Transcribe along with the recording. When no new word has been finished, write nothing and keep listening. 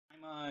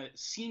a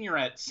senior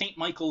at St.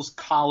 Michael's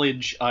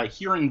College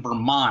here in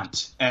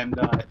Vermont, and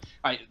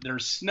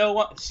there's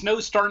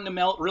snow's starting to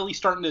melt, really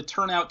starting to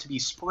turn out to be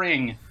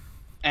spring,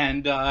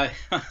 and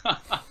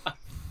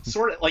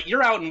sort of like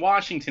you're out in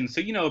Washington,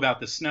 so you know about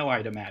the snow,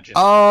 I'd imagine.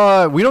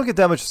 We don't get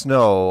that much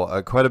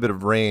snow, quite a bit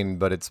of rain,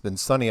 but it's been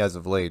sunny as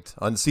of late,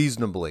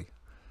 unseasonably.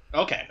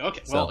 Okay.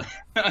 So.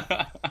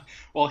 Well,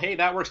 well, hey,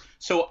 that works.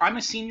 So I'm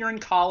a senior in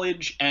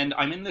college, and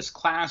I'm in this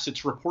class.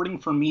 It's reporting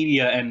for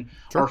media, and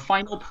Sure. our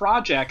final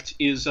project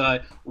is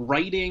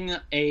writing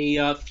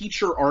a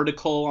feature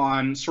article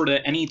on sort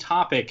of any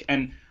topic.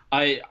 And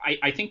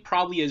I think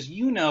probably, as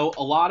you know,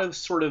 a lot of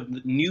sort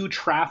of new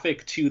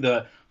traffic to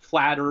the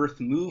flat Earth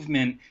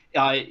movement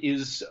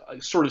is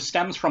sort of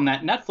stems from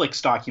that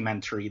Netflix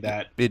documentary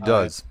that It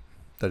does.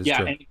 That is yeah,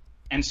 true.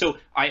 and so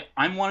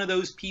I'm one of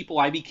those people.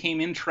 I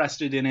became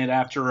interested in it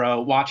after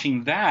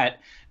watching that,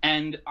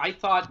 and I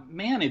thought,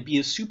 man, it'd be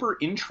a super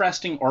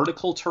interesting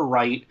article to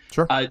write.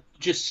 Sure.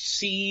 Just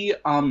see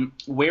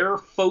where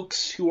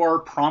folks who are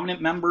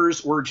prominent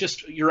members or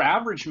just your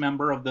average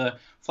member of the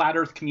flat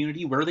Earth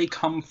community, where they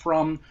come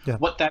from, Yeah.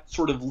 what that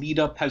sort of lead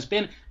up has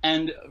been.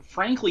 And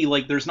frankly,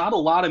 like there's not a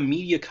lot of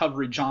media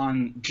coverage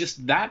on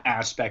just that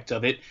aspect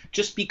of it,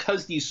 just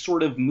because these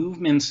sort of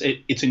movements,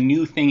 it's a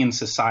new thing in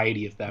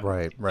society, if that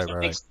Right.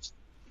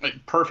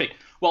 Perfect.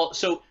 Well,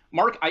 so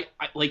Mark, I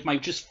like my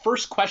just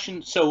first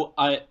question. So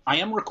I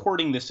am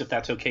recording this, if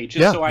that's okay.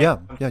 Just Yeah, so I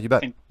yeah, you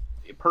bet.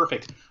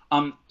 Perfect.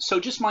 So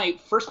just my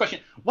first question,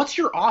 what's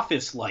your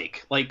office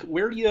like? Like,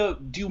 where do you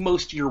do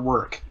most of your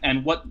work,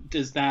 and what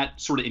does that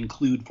sort of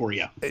include for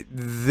you?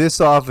 This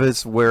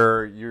office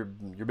where you're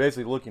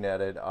basically looking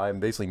at it, I'm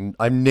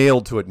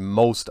nailed to it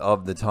most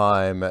of the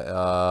time.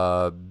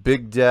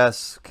 Big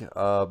desk,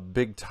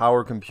 big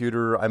tower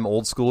computer. I'm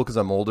old school because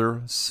I'm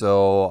older,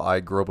 so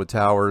I grew up with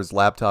towers.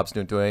 Laptops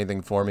don't do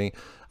anything for me.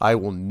 I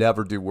will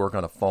never do work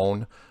on a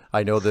phone.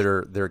 I know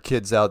there are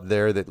kids out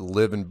there that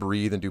live and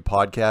breathe and do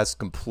podcasts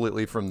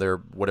completely from their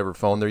whatever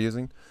phone they're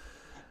using.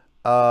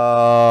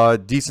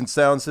 Decent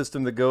sound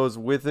system that goes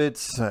with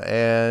it,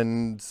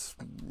 and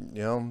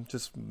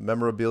just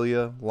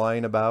memorabilia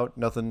lying about.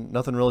 Nothing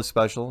really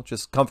special.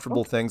 Just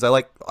comfortable things. I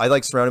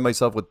like surrounding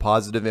myself with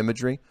positive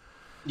imagery.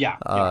 Yeah.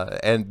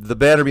 And the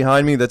banner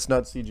behind me, that's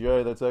not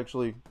CGI. That's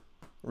actually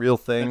real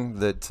thing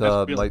that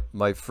real.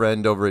 my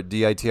friend over at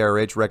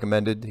DITRH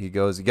recommended. He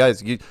goes, you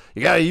guys, you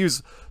gotta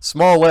use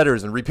small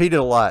letters and repeat it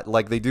a lot,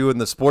 like they do in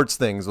the sports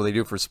things, what they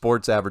do for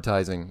sports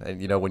advertising.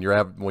 And when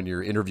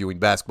you're interviewing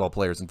basketball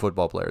players and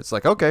football players, it's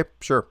like, okay,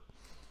 sure.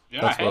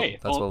 Yeah, That's hey,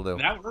 what we'll do.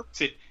 that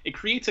works. It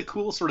creates a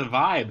cool sort of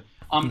vibe.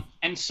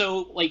 And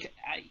so like,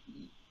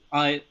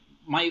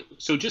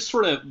 so just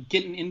sort of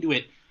getting into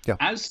it. Yeah.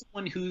 As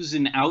someone who's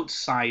an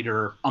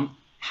outsider,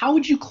 how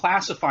would you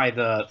classify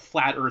the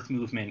flat Earth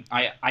movement?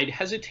 I'd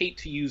hesitate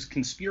to use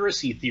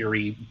conspiracy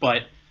theory,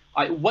 but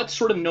what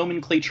sort of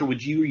nomenclature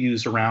would you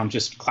use around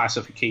just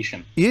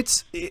classification?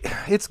 It's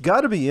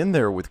got to be in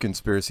there with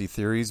conspiracy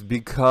theories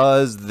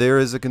because there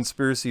is a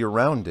conspiracy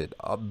around it,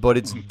 but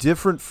it's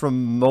different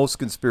from most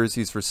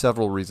conspiracies for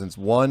several reasons.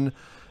 One,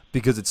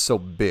 because it's so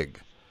big.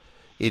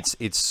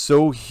 It's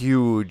so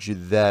huge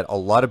that a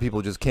lot of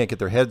people just can't get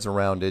their heads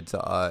around it.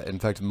 In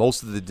fact,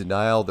 most of the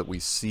denial that we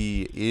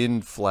see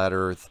in Flat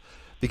Earth,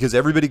 because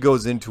everybody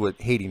goes into it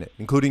hating it,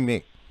 including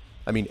me.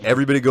 I mean,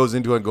 everybody goes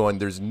into it going,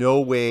 there's no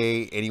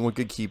way anyone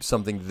could keep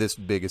something this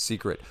big a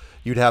secret.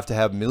 You'd have to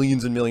have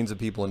millions and millions of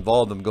people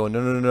involved. I'm going,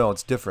 no,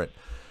 it's different.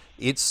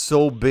 It's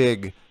so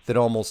big that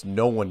almost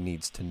no one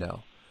needs to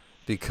know,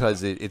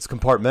 because it's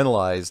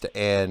compartmentalized.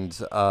 And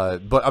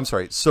but I'm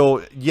sorry.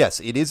 So yes,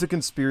 it is a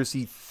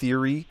conspiracy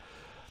theory,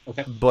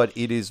 Okay. but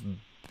it's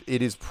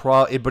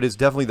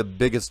definitely the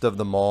biggest of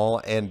them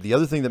all. And the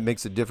other thing that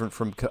makes it different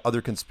from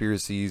other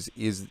conspiracies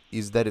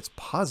is that it's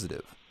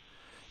positive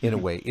in a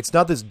way. It's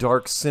not this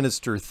dark,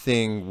 sinister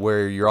thing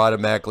where you're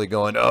automatically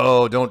going,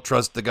 oh, don't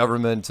trust the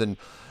government. And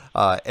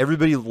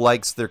everybody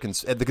likes the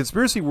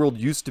conspiracy world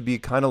used to be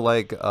kind of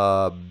like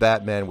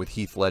Batman with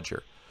Heath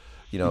Ledger.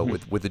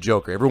 With the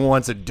Joker. Everyone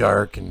wants it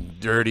dark and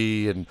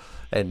dirty and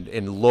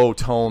low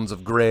tones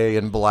of gray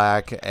and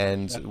black.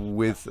 And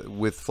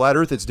with Flat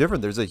Earth, it's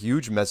different. There's a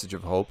huge message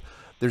of hope.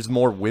 There's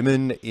more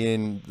women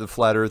in the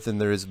Flat Earth than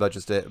there is about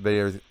just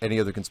any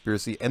other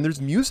conspiracy. And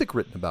there's music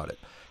written about it.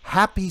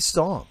 Happy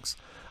songs.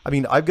 I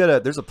mean,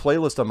 there's a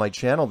playlist on my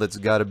channel that's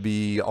got to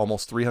be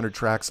almost 300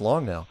 tracks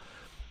long now.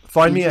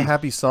 Find me a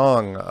happy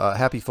song, a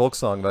happy folk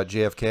song about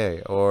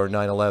JFK or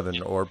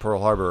 9/11 or Pearl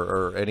Harbor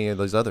or any of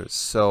those others.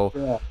 So,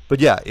 Yeah.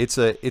 but yeah, it's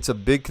a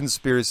big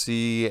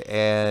conspiracy,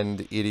 and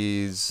it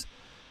is,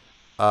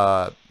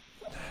 for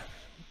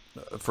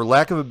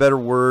lack of a better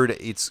word,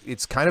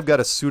 it's kind of got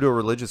a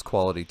pseudo-religious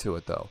quality to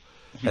it though,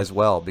 as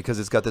well, because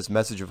it's got this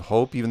message of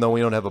hope. Even though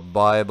we don't have a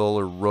Bible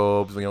or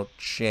robes, we don't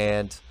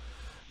chant.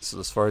 So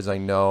as far as I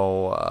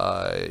know,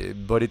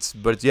 but it's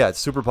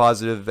super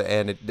positive,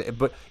 and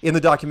but in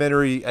the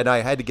documentary, and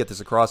I had to get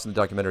this across in the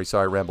documentary.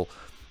 Sorry, I ramble.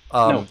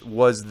 No.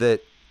 Was that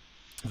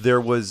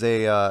there was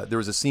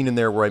a scene in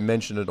there where I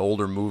mentioned an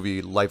older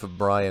movie, Life of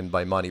Brian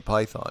by Monty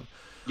Python,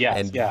 Yes,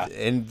 and yeah.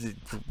 and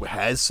it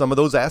has some of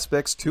those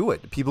aspects to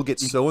it. People get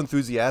so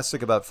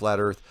enthusiastic about flat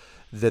Earth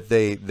that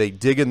they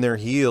dig in their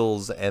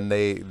heels and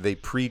they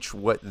preach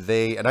what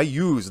they, and I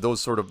use that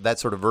sort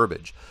of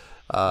verbiage,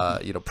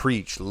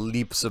 preach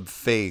leaps of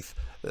faith,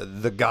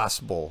 the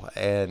gospel,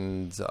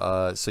 and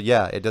so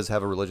yeah, it does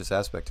have a religious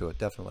aspect to it,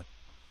 definitely.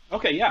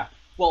 Okay, yeah.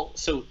 Well,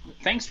 so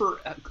thanks for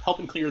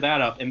helping clear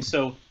that up. And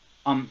so,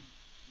 um,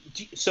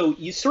 so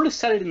you sort of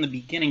said it in the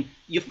beginning.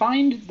 You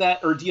find that,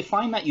 or do you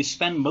find that you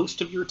spend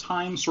most of your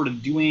time sort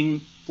of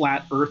doing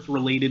flat Earth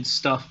related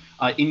stuff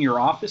in your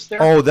office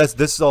there? Oh, this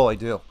is all I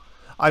do.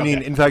 I mean,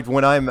 Okay.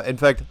 in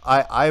fact,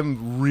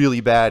 I'm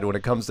really bad when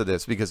it comes to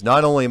this, because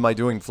not only am I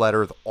doing flat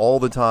Earth all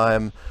the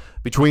time,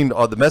 between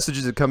the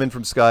messages that come in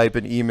from Skype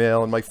and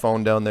email and my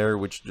phone down there,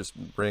 which just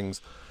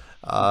rings,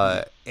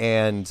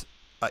 and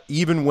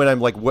even when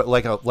I'm like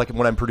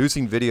when I'm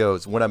producing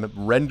videos, when I'm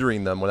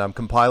rendering them, when I'm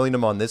compiling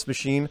them on this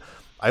machine,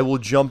 I will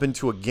jump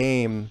into a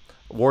game,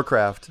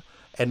 Warcraft,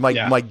 and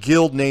Yeah. my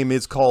guild name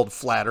is called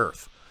Flat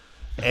Earth.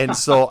 And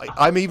so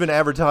I'm even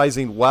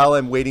advertising while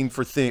I'm waiting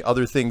for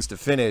other things to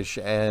finish.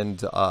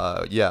 And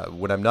yeah,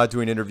 when I'm not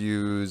doing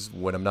interviews,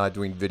 when I'm not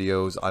doing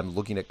videos, I'm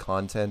looking at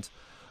content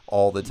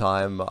all the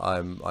time.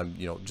 I'm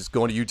just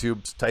going to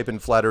YouTube, type in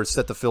flat Earth,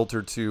 set the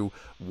filter to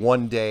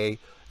 1 day,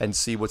 and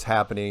see what's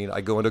happening.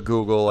 I go into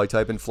Google, I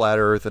type in flat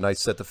Earth, and I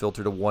set the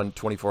filter to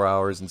 24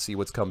 hours and see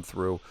what's come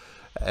through.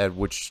 And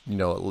which,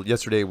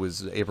 yesterday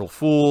was April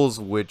Fool's,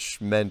 which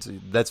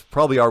meant that's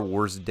probably our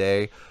worst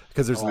day,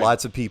 because there's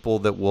lots of people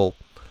that will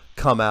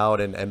come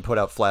out and put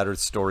out flat Earth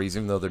stories,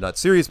 even though they're not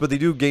serious, but they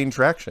do gain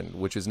traction,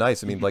 which is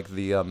nice. I mean, like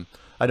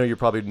I know you're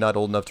probably not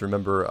old enough to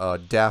remember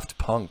Daft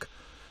Punk.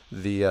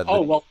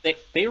 Oh, well,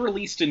 they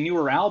released a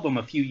newer album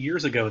a few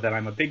years ago that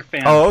I'm a big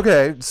fan Oh, of.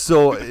 okay.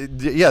 So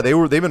yeah,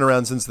 they've been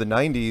around since the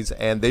 '90s,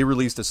 and they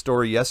released a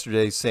story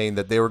yesterday saying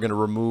that they were going to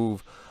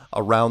remove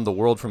Around the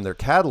World from their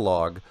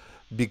catalog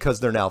because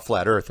they're now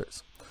flat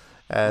earthers.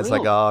 And it's like,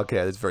 Really? oh,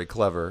 okay, that's very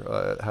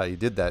clever how you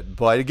did that.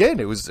 But again,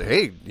 it was,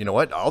 hey, you know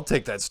what? I'll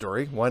take that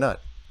story. Why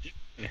not?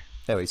 Yeah.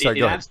 Anyway, sorry,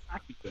 It go ahead. adds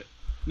factor to it.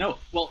 No,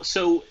 well,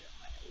 so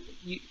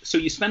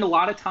you spend a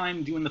lot of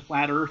time doing the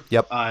flat Earth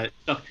Yep.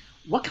 stuff.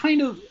 What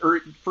kind of,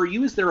 or for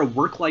you, is there a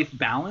work-life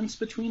balance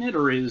between it,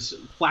 or is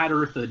flat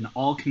Earth an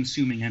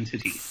all-consuming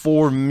entity?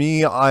 For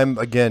me, I'm,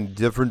 again,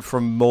 different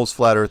from most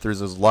flat earthers.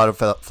 There's a lot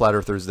of flat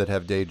earthers that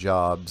have day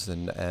jobs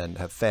and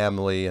have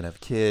family and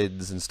have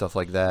kids and stuff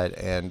like that.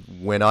 And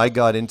when I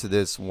got into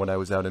this, when I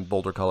was out in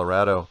Boulder,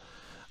 Colorado,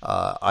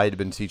 I had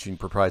been teaching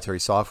proprietary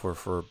software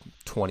for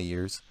 20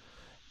 years.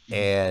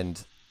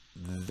 And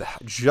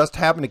just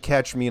happened to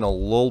catch me in a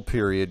lull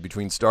period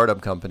between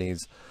startup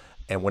companies.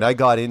 And when I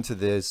got into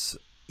this,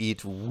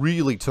 it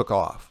really took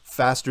off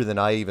faster than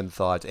I even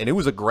thought. And it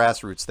was a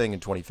grassroots thing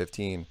in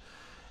 2015.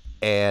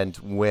 And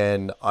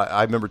when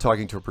I remember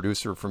talking to a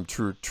producer from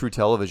True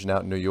Television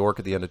out in New York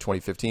at the end of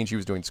 2015, she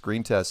was doing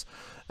screen tests.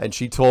 And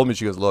she told me,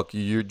 she goes, look,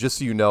 just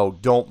so you know,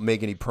 don't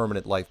make any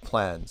permanent life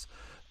plans,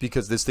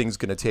 because this thing's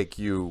going to take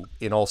you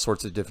in all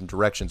sorts of different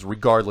directions,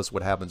 regardless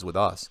what happens with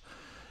us.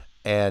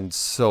 And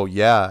so,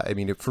 yeah, I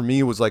mean, for me,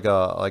 it was like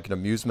an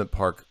amusement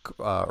park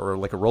or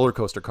like a roller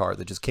coaster car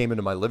that just came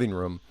into my living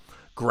room,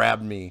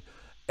 grabbed me,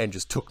 and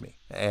just took me.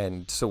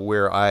 And so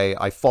where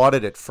I fought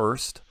it at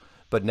first,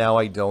 but now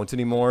I don't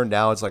anymore.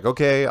 Now it's like,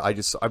 okay,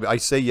 I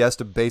say yes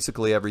to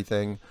basically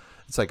everything.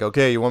 It's like,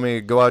 okay, you want me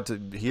to go out to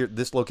here,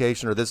 this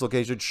location or this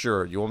location?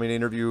 Sure. You want me to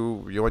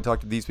interview? You want to talk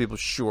to these people?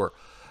 Sure.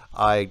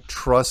 I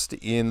trust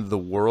in the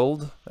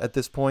world at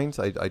this point.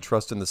 I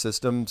trust in the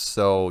system.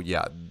 So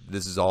yeah,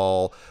 this is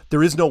all,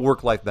 there is no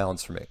work-life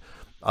balance for me.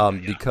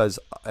 Because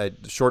the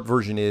short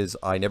version is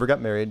I never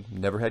got married,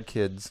 never had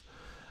kids,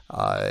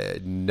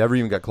 never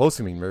even got close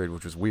to being married,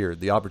 which was weird.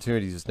 The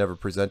opportunity just never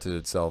presented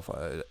itself.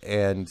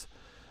 And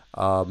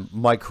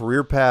my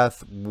career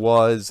path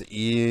was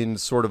in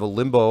sort of a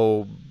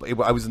limbo.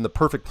 I was in the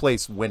perfect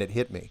place when it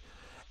hit me.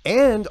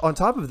 And on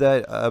top of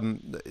that,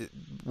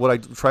 what I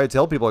try to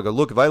tell people, I go,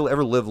 look, if I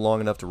ever live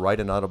long enough to write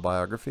an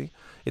autobiography,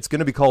 it's going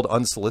to be called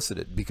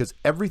Unsolicited, because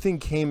everything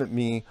came at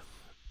me.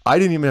 I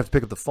didn't even have to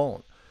pick up the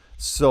phone.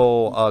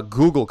 So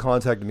Google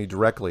contacted me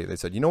directly. They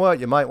said, you know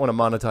what, you might want to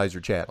monetize your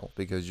channel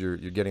because you're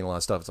getting a lot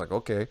of stuff. It's like,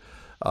 okay.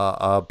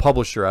 A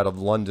publisher out of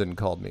London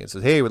called me and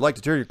said, hey, we'd like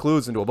to turn your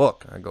clues into a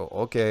book. I go,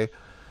 okay.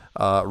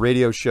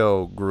 Radio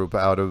show group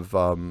out of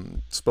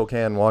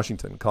Spokane,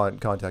 Washington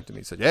contacted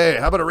me, said, hey,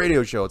 how about a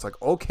radio show? It's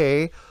like,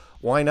 okay,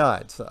 why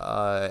not?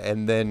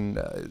 And then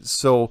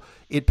so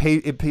it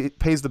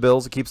pays the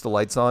bills, it keeps the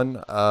lights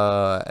on,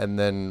 and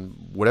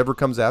then whatever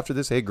comes after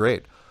this, hey,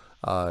 great.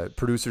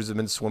 Producers have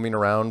been swimming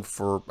around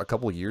for a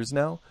couple of years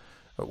now.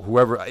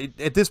 Whoever,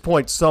 at this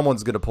point,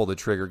 someone's going to pull the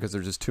trigger because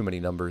there's just too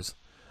many numbers.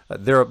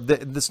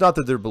 It's not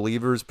that they're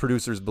believers.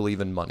 Producers believe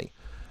in money.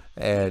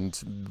 And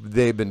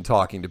they've been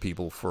talking to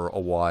people for a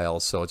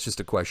while, so it's just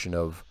a question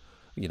of,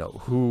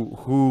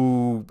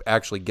 who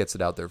actually gets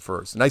it out there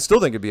first. And I still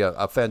think it'd be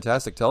a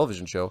fantastic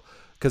television show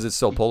because it's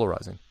so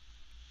polarizing.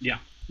 Yeah,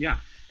 yeah.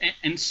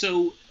 And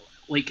so,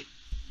 like,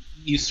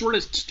 you sort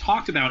of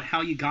talked about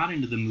how you got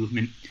into the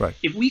movement. Right.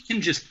 If we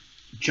can just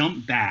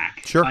jump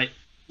back, sure.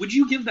 Would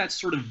you give that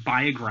sort of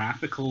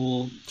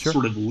biographical sure.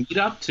 sort of lead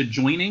up to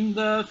joining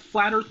the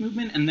Flat Earth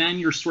movement, and then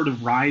your sort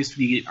of rise to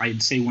be,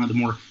 I'd say, one of the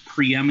more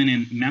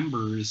preeminent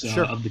members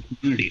sure. of the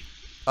community?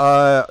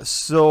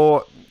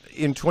 So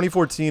in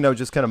 2014, I was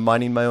just kind of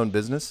minding my own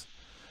business,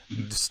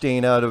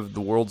 staying out of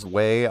the world's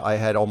way. I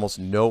had almost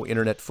no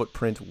internet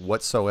footprint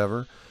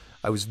whatsoever.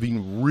 I was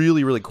being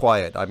really, really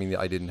quiet. I mean,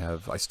 I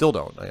still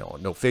don't,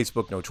 no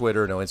Facebook, no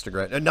Twitter, no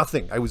Instagram,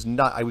 nothing. I was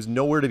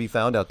nowhere to be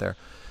found out there.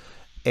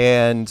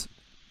 And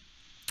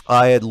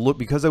I had looked,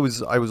 because I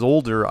was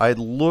older, I had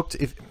looked,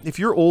 if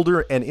you're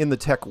older and in the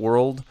tech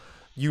world,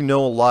 you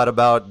know a lot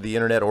about the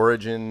internet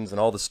origins and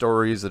all the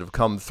stories that have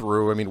come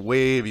through. I mean,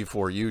 way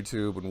before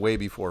YouTube and way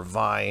before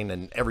Vine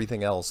and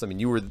everything else. I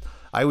mean,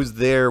 I was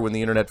there when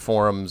the internet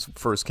forums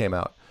first came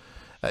out.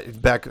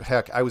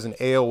 Heck, I was an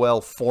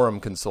AOL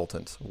forum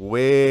consultant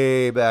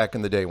way back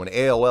in the day when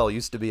AOL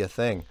used to be a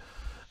thing,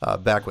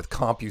 back with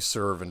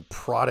CompuServe and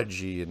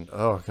Prodigy and,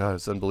 oh God,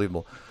 it's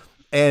unbelievable.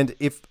 And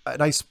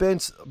I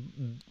spent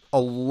a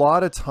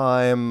lot of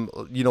time,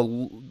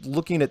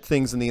 looking at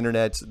things in the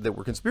internet that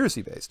were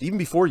conspiracy based, even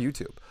before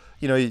YouTube.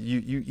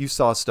 You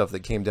saw stuff that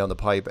came down the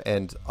pipe,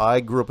 and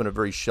I grew up in a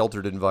very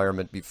sheltered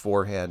environment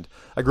beforehand.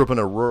 I grew up in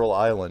a rural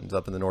island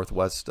up in the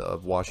northwest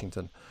of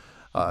Washington,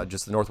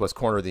 just the northwest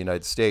corner of the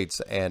United States,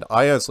 and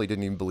I honestly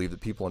didn't even believe that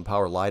people in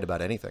power lied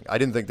about anything. I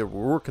didn't think there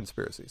were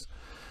conspiracies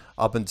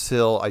up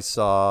until I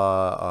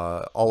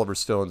saw Oliver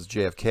Stone's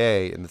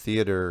JFK in the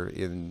theater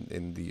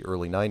in the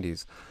early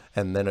 90s.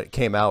 And then it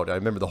came out. I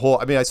remember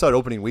I saw it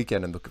opening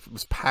weekend, and it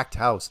was packed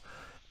house.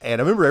 And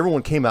I remember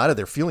everyone came out of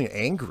there feeling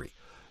angry.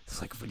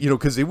 It's like,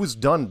 because it was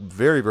done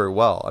very, very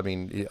well. I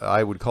mean,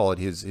 I would call it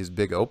his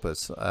big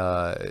opus.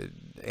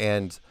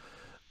 And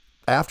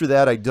after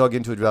that, I dug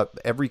into about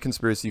every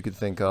conspiracy you could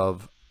think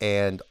of.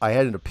 And I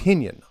had an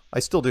opinion.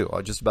 I still do,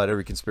 just about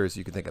every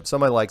conspiracy you could think of.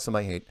 Some I like, some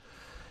I hate.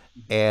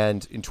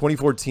 And in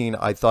 2014,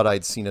 I thought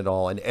I'd seen it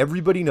all. And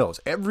everybody knows.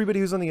 Everybody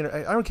who's on the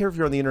internet. I don't care if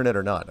you're on the internet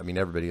or not. I mean,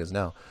 everybody is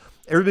now.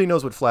 Everybody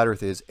knows what flat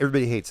Earth is.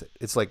 Everybody hates it.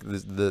 It's like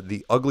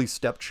the ugly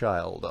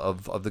stepchild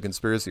of the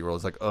conspiracy world.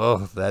 It's like,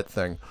 oh, that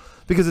thing,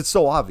 because it's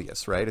so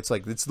obvious, right? It's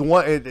like it's the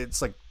one.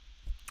 It's like,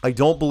 I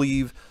don't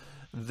believe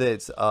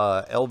that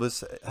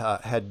Elvis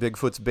had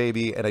Bigfoot's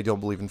baby, and I don't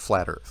believe in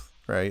flat Earth,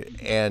 right?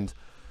 And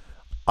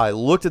I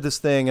looked at this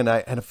thing, and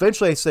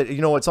eventually I said,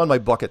 it's on my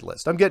bucket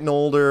list. I'm getting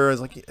older. I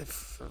was like,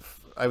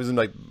 I was in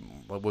like,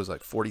 what was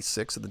like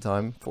 46 at the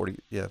time,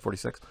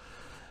 46,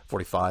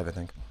 45, I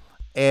think.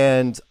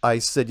 And I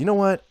said, you know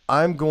what?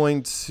 I'm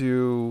going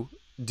to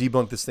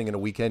debunk this thing in a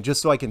weekend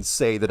just so I can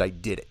say that I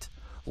did it.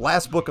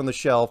 Last book on the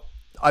shelf.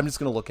 I'm just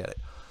going to look at it.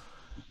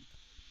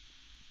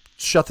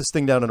 Shut this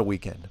thing down in a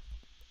weekend.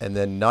 And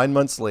then 9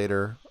 months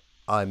later,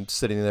 I'm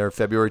sitting there,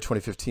 February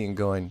 2015,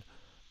 going,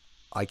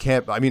 I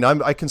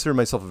consider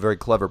myself a very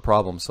clever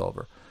problem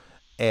solver.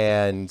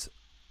 And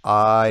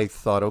I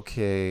thought,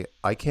 okay,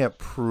 I can't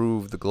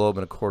prove the globe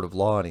in a court of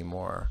law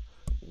anymore.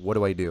 What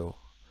do I do?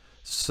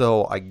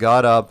 So I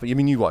got up. I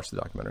mean, you watched the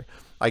documentary.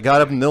 I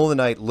got up in the middle of the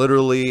night,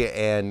 literally,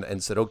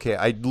 and said, okay.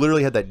 I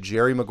literally had that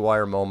Jerry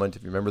Maguire moment,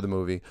 if you remember the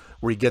movie,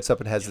 where he gets up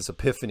and has this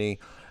epiphany.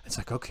 It's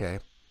like, okay,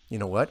 you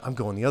know what? I'm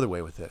going the other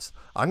way with this.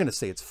 I'm going to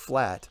say it's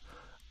flat,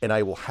 and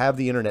I will have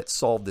the internet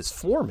solve this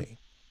for me.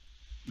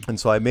 And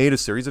so I made a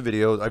series of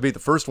videos. I made the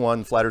first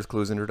one, Flat Earth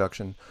Clues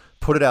Introduction,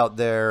 put it out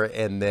there,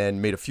 and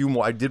then made a few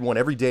more. I did one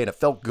every day, and it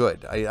felt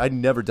good. I'd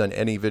never done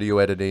any video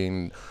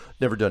editing,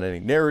 never done any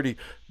narrating,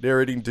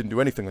 didn't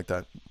do anything like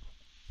that.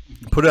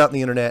 Put it out on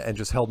the internet and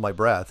just held my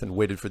breath and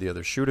waited for the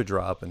other shoe to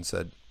drop and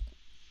said,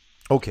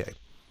 okay,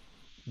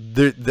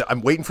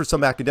 I'm waiting for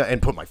some academic,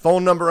 and put my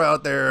phone number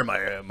out there,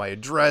 my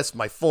address,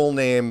 my full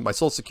name, my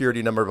social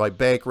security number, my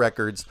bank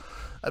records,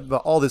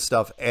 all this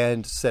stuff,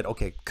 and said,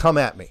 okay, come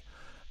at me.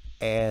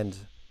 And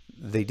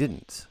they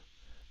didn't.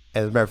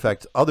 And as a matter of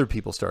fact, other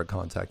people started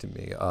contacting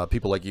me.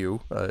 People like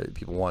you,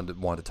 people wanted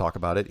to talk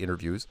about it,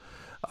 interviews.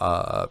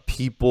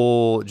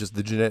 People, just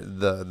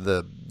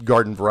the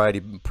garden variety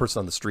person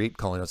on the street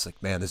calling us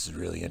like, man, this is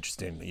really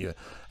interesting.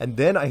 And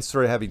then I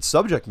started having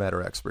subject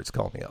matter experts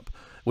call me up,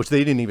 which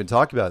they didn't even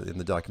talk about in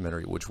the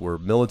documentary, which were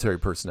military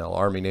personnel,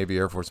 Army, Navy,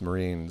 Air Force,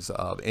 Marines,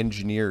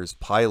 engineers,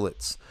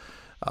 pilots,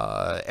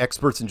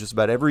 experts in just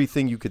about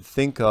everything you could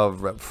think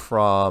of,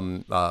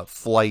 from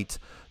flight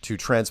to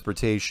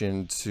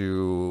transportation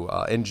to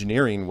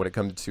engineering, when it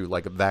comes to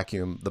like a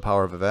vacuum, the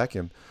power of a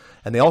vacuum.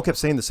 And they all kept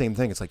saying the same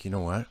thing. It's like, you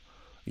know what?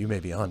 You may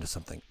be onto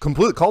something.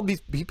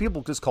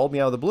 People just called me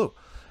out of the blue.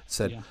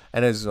 Said, yeah.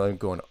 And as I'm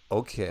going,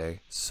 okay,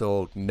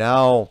 so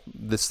now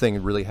this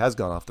thing really has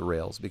gone off the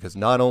rails, because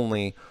not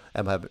only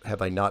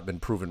have I not been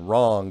proven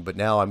wrong, but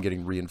now I'm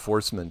getting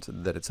reinforcement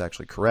that it's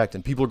actually correct.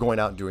 And people are going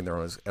out and doing their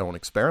own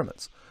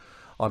experiments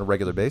on a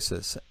regular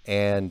basis.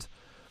 And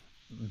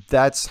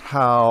that's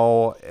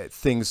how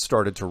things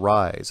started to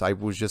rise.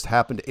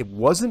 It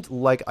wasn't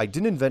like I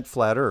didn't invent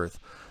flat Earth.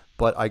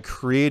 but I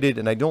created,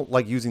 and I don't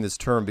like using this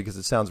term because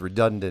it sounds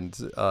redundant,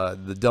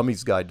 the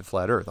Dummy's Guide to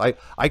Flat Earth.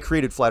 I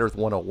created Flat Earth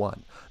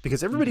 101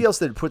 because everybody else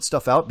that had put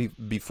stuff out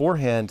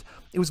beforehand,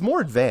 it was more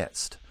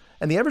advanced.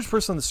 And the average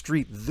person on the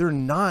street, they're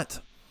not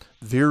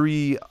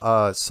very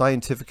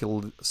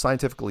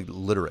scientifically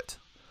literate.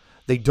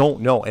 They don't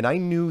know. And I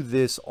knew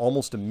this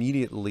almost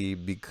immediately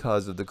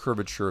because of the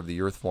curvature of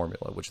the Earth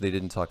formula, which they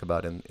didn't talk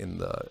about in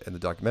the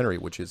documentary,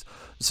 which is,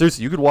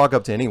 seriously, you could walk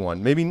up to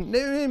anyone, maybe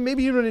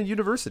even in a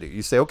university.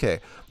 You say, okay,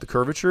 the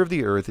curvature of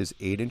the Earth is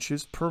 8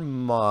 inches per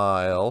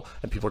mile.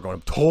 And people are going,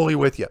 I'm totally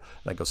with you.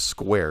 And I go,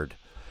 squared.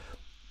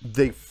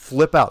 They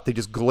flip out. They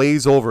just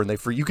glaze over, and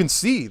you can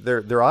see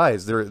their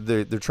eyes.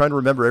 They're trying to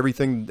remember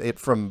everything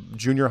from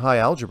junior high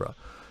algebra,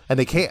 and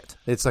they can't.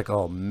 It's like,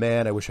 oh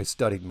man, I wish I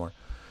studied more.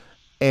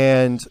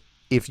 And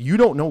if you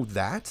don't know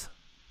that,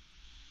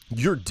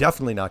 you're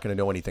definitely not going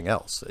to know anything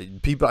else.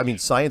 People, I mean,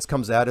 science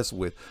comes at us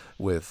with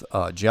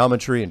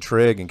geometry and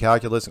trig and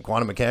calculus and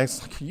quantum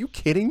mechanics. Like, are you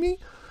kidding me?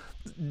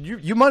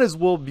 You might as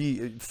well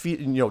be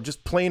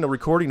just playing a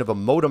recording of a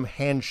modem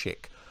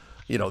handshake.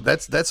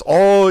 That's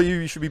all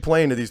you should be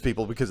playing to these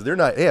people, because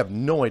they have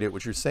no idea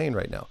what you're saying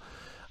right now.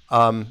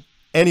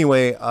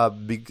 Anyway,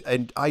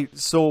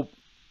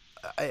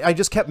 I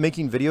just kept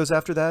making videos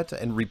after that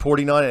and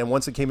reporting on it. And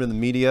once it came into the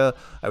media,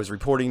 I was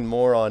reporting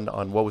more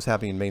on what was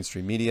happening in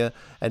mainstream media,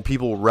 and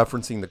people were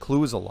referencing the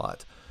clues a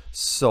lot.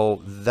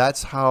 So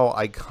that's how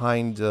I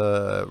kind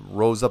of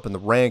rose up in the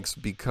ranks,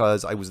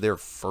 because I was there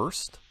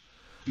first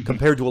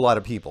compared to a lot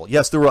of people.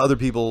 Yes, there were other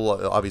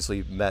people,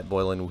 obviously Matt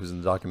Boylan, who was in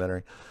the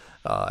documentary,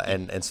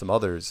 and some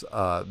others.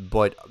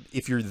 But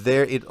if you're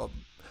there,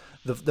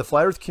 the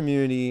Flat Earth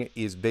community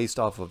is based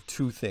off of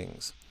two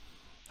things: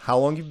 how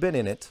long you've been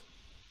in it,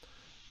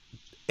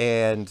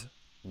 and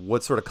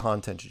what sort of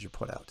content did you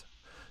put out.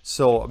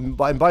 So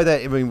by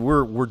that, I mean,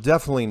 we're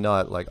definitely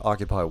not like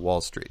Occupy Wall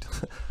Street,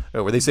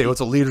 where they say, oh, it's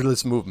a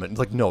leaderless movement. It's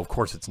like, no, of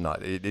course it's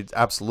not. It's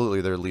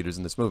absolutely, there are leaders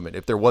in this movement.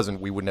 If there wasn't,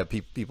 we wouldn't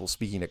have people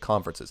speaking at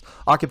conferences.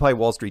 Occupy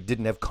Wall Street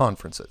didn't have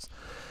conferences.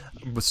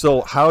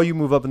 So how you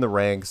move up in the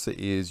ranks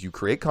is you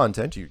create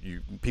content.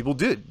 People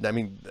did. I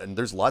mean, and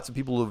there's lots of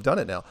people who have done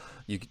it now.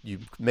 You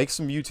make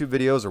some YouTube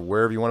videos or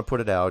wherever you want to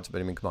put it out. But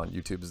I mean, come on,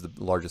 YouTube is the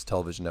largest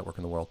television network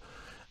in the world.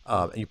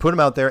 And you put them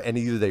out there, and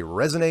either they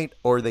resonate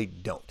or they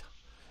don't.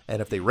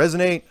 And if they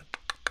resonate,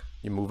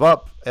 you move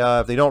up.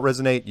 If they don't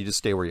resonate, you just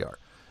stay where you are.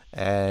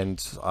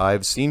 And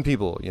I've seen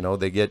people,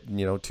 they get,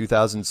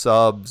 2,000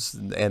 subs,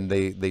 and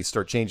they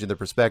start changing their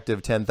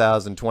perspective,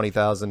 10,000,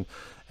 20,000.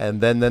 And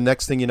then the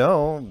next thing you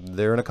know,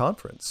 they're in a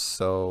conference.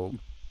 So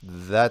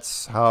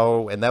that's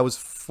how, and that was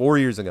 4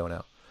 years ago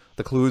now.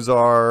 The clues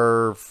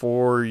are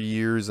 4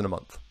 years and a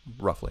month,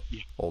 roughly,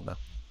 old now.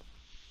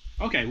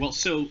 Okay, well,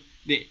 so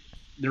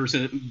there's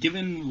a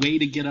given way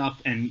to get up,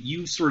 and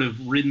you've sort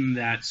of ridden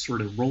that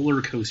sort of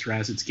roller coaster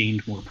as it's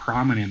gained more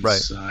prominence.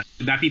 Right.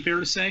 Would that be fair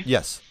to say?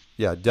 Yes.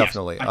 Yeah,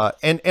 definitely. Yes.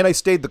 And I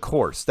stayed the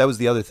course. That was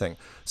the other thing.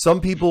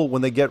 Some people,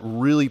 when they get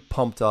really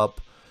pumped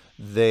up,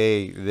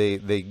 they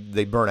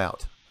burn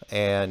out.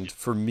 And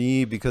for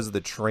me, because of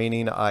the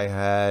training I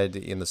had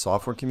in the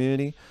software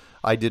community,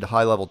 I did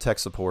high-level tech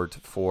support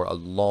for a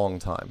long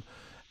time.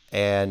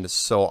 And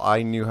so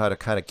I knew how to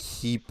kind of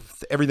keep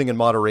everything in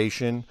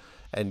moderation.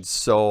 And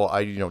so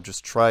I,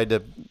 just tried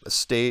to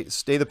stay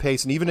the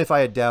pace. And even if I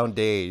had down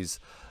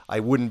days, I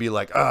wouldn't be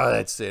like,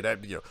 that's it.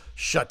 I'd,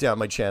 shut down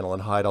my channel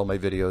and hide all my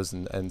videos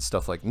and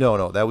stuff like.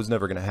 No, that was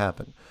never going to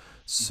happen.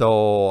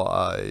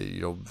 So,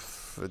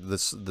 the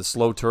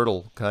slow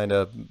turtle kind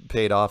of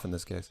paid off in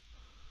this case.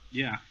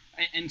 Yeah.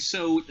 And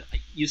so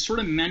you sort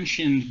of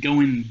mentioned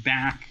going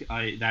back,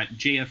 that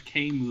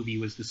JFK movie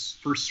was this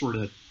first sort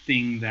of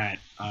thing that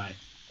I'm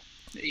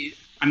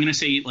going to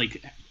say,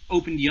 like,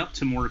 opened you up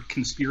to more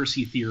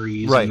conspiracy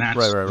theories. Right, and that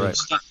right, sort right. of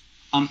stuff.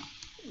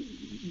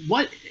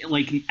 What,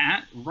 like,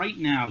 right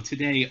now,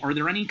 today, are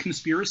there any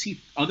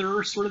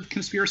other sort of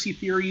conspiracy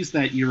theories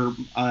that you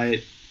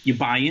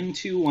buy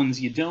into,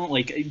 ones you don't?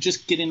 Like,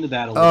 just get into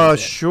that a little bit.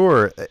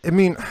 Sure. I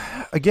mean,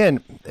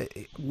 again,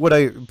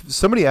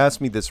 somebody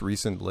asked me this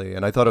recently,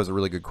 and I thought it was a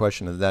really good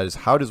question, and that is,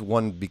 how does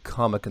one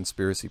become a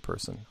conspiracy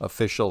person,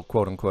 official,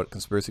 quote-unquote,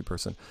 conspiracy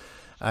person?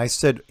 I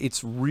said,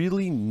 it's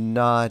really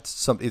not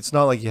it's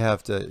not like you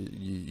have to,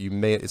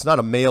 it's not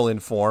a mail-in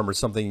form or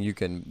something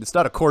it's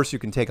not a course you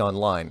can take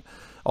online,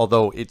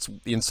 although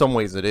in some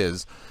ways it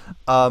is.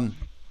 But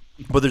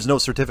there's no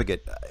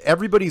certificate.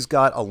 Everybody's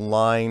got a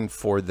line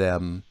for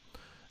them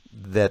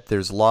that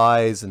there's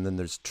lies and then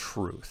there's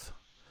truth.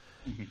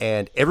 Mm-hmm.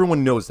 And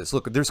everyone knows this.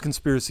 Look, there's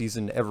conspiracies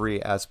in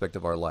every aspect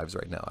of our lives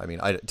right now. I mean,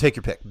 take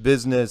your pick.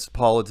 Business,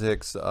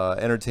 politics,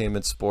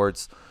 entertainment,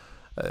 sports,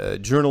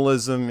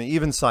 journalism,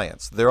 even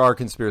science. There are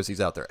conspiracies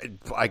out there.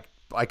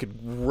 I could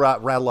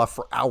rattle off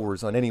for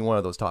hours on any one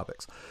of those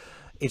topics.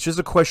 It's just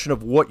a question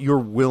of what you're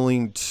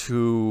willing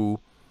to,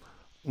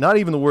 not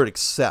even the word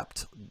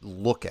accept,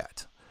 look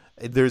at.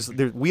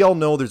 We all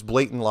know there's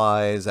blatant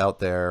lies out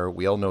there.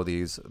 We all know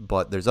these,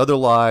 but there's other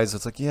lies.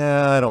 It's like,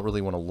 yeah, I don't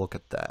really want to look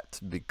at that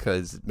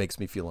because it makes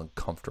me feel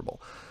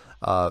uncomfortable.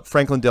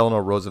 Franklin Delano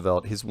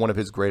Roosevelt, one of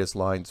his greatest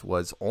lines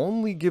was,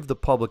 "Only give the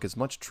public as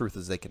much truth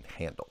as they can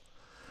handle,"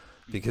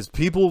 because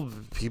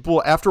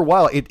people after a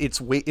while it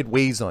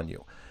weighs on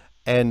you.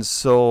 And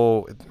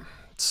so,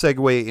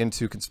 segue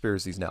into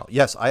conspiracies now.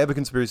 Yes, I have a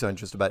conspiracy on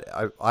just about.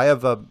 I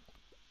have an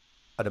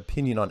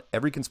opinion on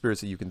every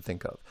conspiracy you can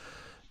think of.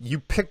 You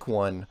pick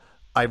one,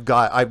 I've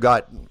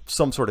got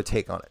some sort of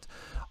take on it.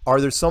 Are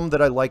there some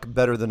that I like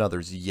better than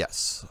others?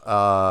 Yes.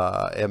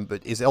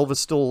 But is Elvis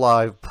still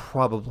alive?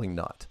 Probably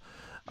not.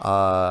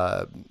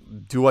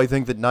 Do I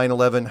think that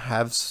 9/11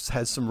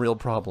 has some real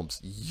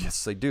problems?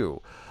 Yes, I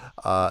do.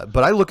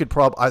 But I look at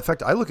in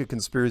fact, I look at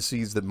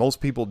conspiracies that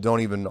most people don't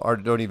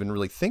even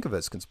really think of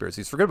as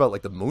conspiracies. Forget about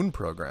like the moon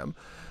program.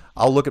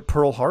 I'll look at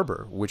Pearl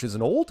Harbor, which is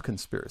an old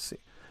conspiracy,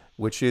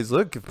 which is,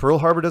 look, if Pearl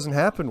Harbor doesn't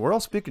happen, we're all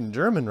speaking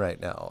German right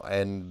now.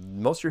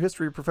 And most of your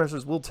history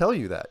professors will tell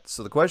you that.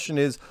 So the question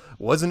is,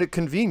 wasn't it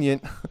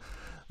convenient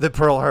that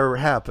Pearl Harbor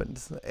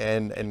happened?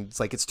 And it's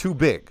like, it's too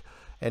big.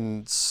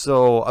 And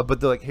so,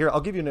 but like, here,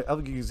 I'll give you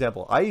an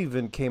example. I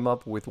even came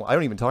up with one. I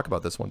don't even talk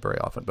about this one very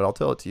often, but I'll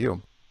tell it to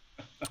you.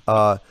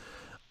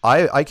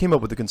 I came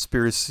up with a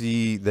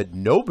conspiracy that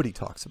nobody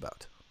talks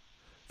about,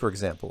 for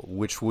example,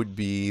 which would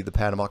be the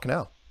Panama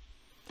Canal.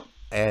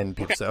 And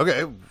people say,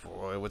 okay,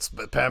 what's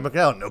the Panama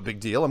Canal? No big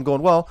deal. I'm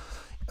going, well,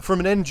 from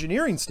an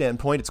engineering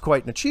standpoint, it's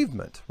quite an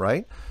achievement,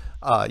 right?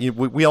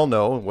 We all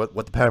know what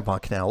the Panama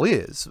Canal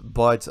is,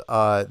 but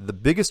the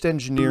biggest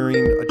engineering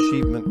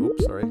achievement...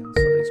 Oops, sorry.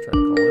 Somebody's trying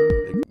to call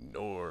in.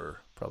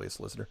 Ignore. Probably a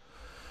solicitor.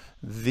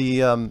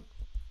 The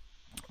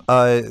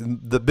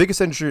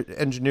biggest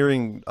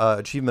engineering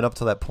achievement up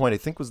to that point, I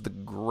think, was the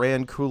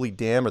Grand Coulee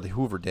Dam or the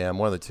Hoover Dam,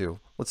 one of the two.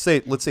 Let's say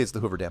it's the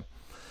Hoover Dam.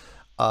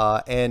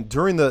 And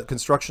during the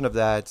construction of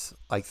that,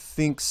 I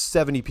think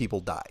 70 people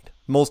died.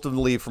 Most of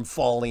them from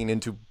falling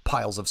into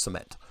piles of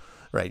cement,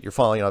 right? You're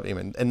falling up,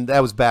 and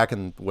that was back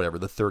in whatever,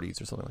 the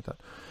 30s or something like that.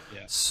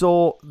 Yeah.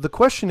 So the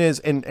question is,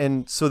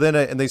 and so then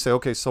and they say,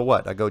 okay, so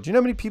what? I go, do you know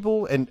how many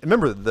people? And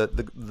remember,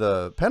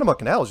 the Panama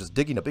Canal is just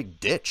digging a big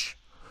ditch.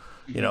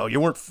 You know,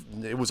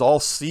 it was all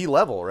sea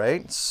level,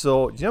 right?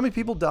 So do you know how many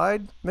people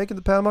died making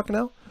the Panama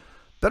Canal?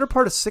 Better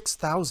part of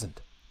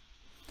 6,000.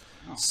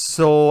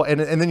 So, and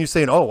then you're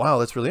saying, oh, wow,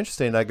 that's really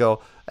interesting. And I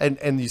go,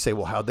 and you say,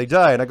 well, how'd they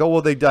die? And I go,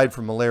 well, they died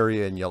from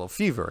malaria and yellow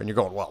fever. And you're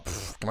going, well,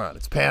 come on,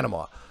 it's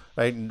Panama,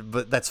 right?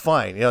 But that's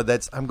fine. You know,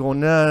 I'm going,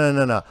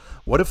 no.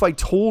 What if I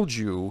told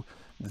you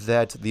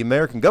that the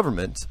American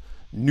government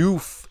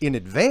knew in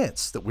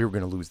advance that we were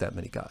going to lose that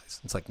many guys?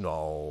 It's like,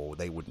 no,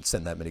 they wouldn't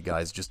send that many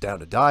guys just down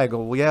to die. I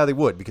go, well, yeah, they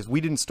would, because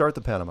we didn't start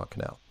the Panama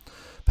Canal.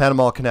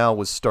 Panama Canal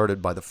was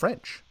started by the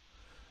French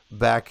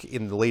back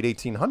in the late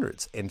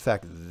 1800s. In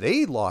fact,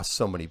 they lost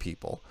so many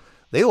people.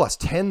 They lost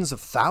tens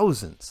of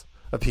thousands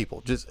of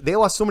people. They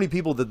lost so many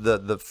people that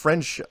the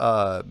French,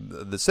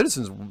 the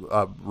citizens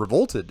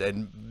revolted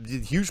and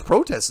did huge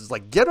protests. It's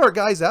like, get our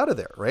guys out of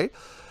there, right?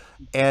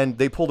 And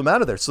they pulled them out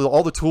of there. So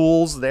all the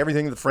tools and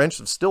everything, the French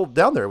is still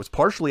down there. It was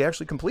partially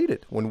actually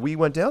completed when we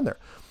went down there.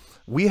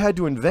 We had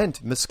to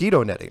invent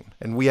mosquito netting,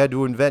 and we had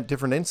to invent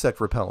different insect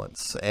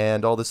repellents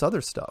and all this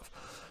other stuff.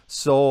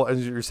 So,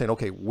 as you're saying,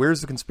 okay,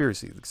 where's the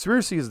conspiracy? The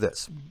conspiracy is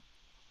this.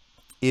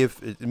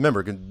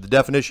 Remember, the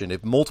definition,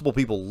 if multiple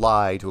people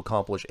lie to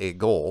accomplish a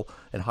goal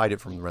and hide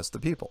it from the rest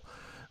of the people,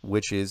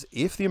 which is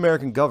if the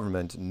American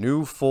government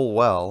knew full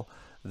well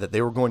that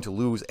they were going to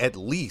lose at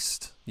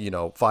least,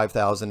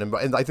 5,000,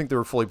 and I think they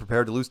were fully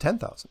prepared to lose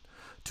 10,000.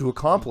 To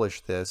accomplish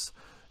this,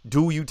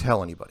 do you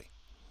tell anybody?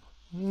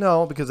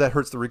 No, because that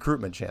hurts the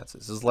recruitment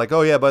chances. It's like,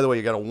 oh yeah, by the way,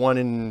 you got a 1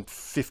 in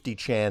 50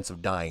 chance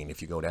of dying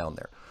if you go down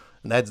there.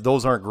 And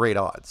those aren't great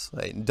odds.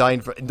 Right?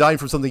 Dying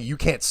from something you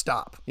can't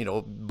stop.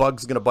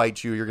 Bug's going to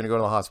bite you. You're going to go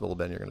to the hospital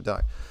bed. You're going to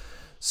die.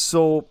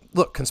 So,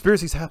 look,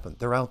 conspiracies happen.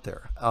 They're out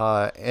there.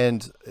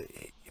 And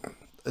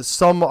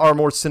some are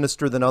more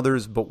sinister than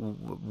others. But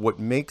what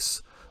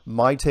makes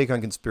my take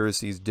on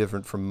conspiracies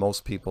different from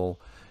most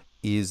people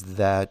is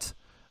that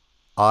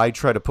I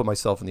try to put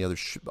myself in the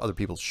other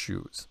people's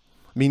shoes.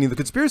 Meaning the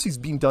conspiracy is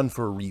being done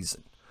for a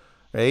reason.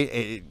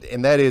 Right?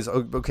 And that is,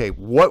 okay,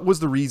 what was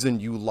the reason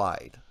you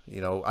lied?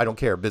 I don't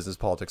care, business,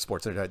 politics,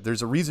 sports,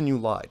 there's a reason you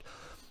lied.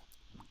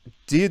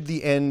 Did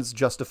the ends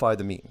justify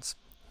the means?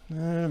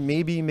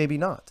 Maybe, maybe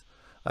not.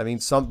 I mean,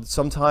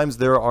 sometimes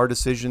there are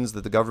decisions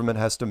that the government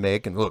has to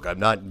make. And look, I'm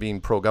not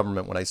being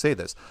pro-government when I say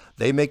this.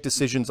 They make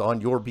decisions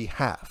on your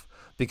behalf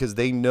because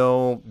they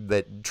know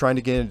that trying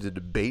to get into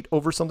debate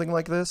over something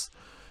like this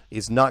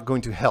is not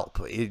going to help.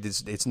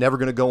 It's never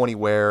going to go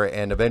anywhere.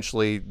 And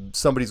eventually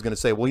somebody's going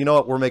to say, well, you know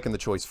what? We're making the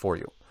choice for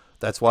you.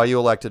 That's why you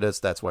elected us.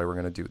 That's why we're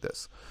going to do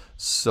this.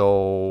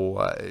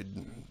 So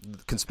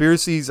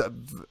conspiracies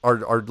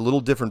are a little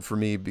different for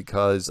me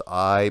because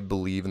I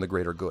believe in the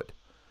greater good.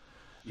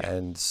 Yeah.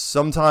 And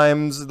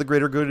sometimes the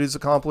greater good is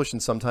accomplished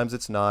and sometimes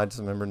it's not.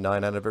 Remember,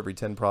 9 out of every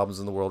 10 problems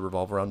in the world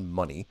revolve around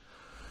money.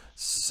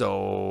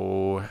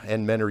 So,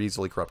 and men are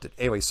easily corrupted.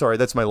 Anyway, sorry,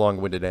 that's my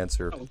long-winded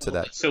answer to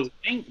that. So,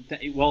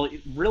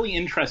 really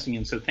interesting.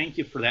 And so thank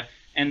you for that.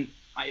 And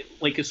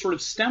like a sort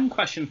of stem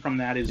question from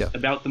that is Yeah.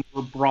 about the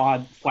more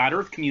broad flat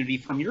Earth community.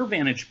 From your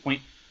vantage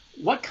point,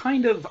 what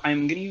kind of,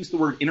 I'm going to use the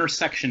word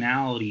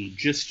intersectionality,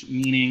 just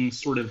meaning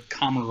sort of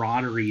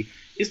camaraderie.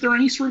 Is there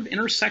any sort of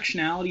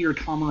intersectionality or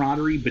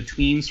camaraderie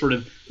between sort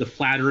of the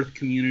flat Earth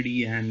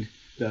community and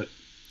the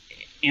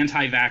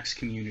anti-vax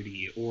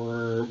community,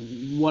 or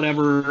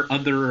whatever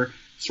other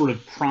sort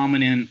of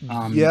prominent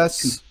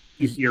Yes.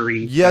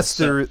 theory? Yes,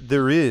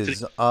 there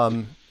is.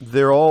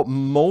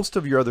 Most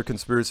of your other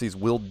conspiracies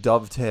will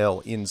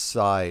dovetail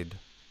inside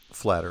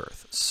flat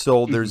Earth.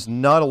 So there's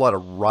not a lot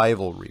of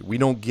rivalry. We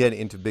don't get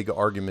into big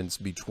arguments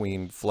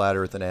between flat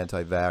Earth and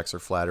anti-vax, or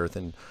flat Earth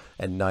and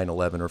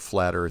 9/11, or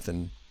flat Earth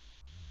and,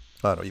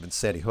 I don't know, even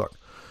Sandy Hook.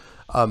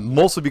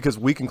 Mostly because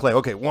we can claim,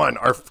 okay, one,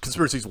 our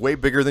conspiracy is way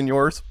bigger than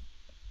yours.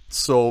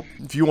 So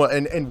if you want,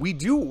 and we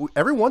do,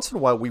 every once in a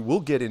while, we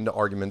will get into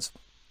arguments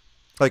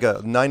like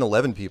a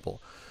 9/11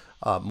 people,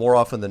 more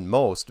often than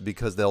most,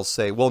 because they'll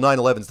say, well,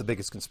 9/11 is the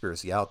biggest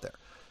conspiracy out there.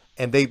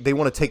 And they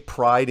want to take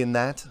pride in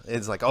that.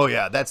 It's like, oh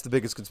yeah, that's the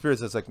biggest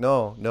conspiracy. It's like,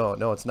 no,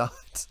 it's not.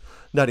 It's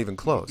not even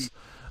close.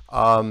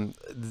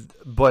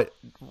 But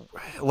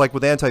like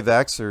with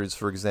anti-vaxxers,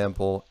 for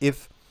example,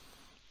 if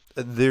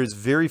there's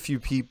very few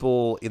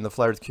people in the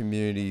flat Earth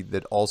community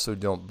that also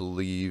don't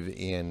believe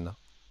in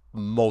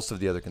most of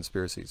the other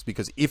conspiracies,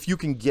 because if you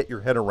can get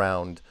your head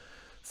around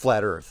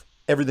flat Earth,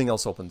 everything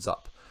else opens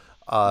up.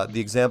 The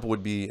example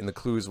would be in the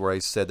clues where I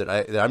said that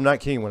I'm not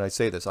kidding when I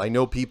say this. I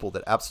know people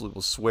that absolutely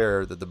will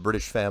swear that the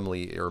British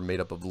family are made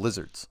up of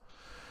lizards.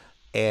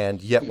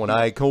 And yet when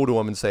I go to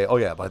them and say, oh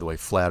yeah, by the way,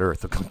 flat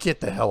Earth, they'll go, get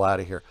the hell out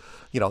of here.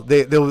 You know,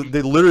 they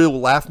literally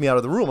will laugh me out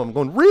of the room. I'm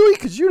going, really?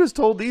 Because you just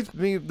told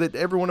me that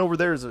everyone over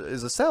there is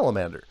a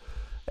salamander.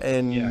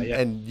 And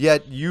and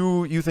yet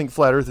you think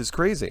flat Earth is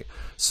crazy.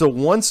 So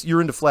once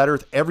you're into flat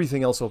Earth,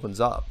 everything else opens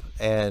up.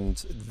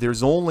 And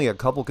there's only a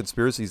couple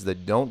conspiracies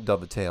that don't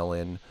dovetail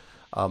in.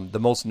 The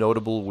most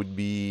notable would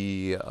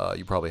be,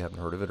 you probably haven't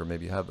heard of it, or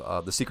maybe you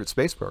have, the secret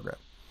space program,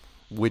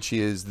 which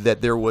is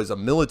that there was a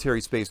military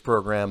space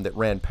program that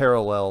ran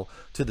parallel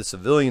to the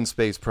civilian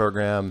space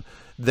program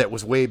that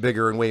was way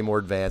bigger and way more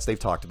advanced. They've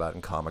talked about it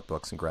in comic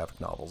books and graphic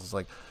novels. It's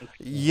like,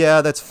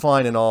 yeah, that's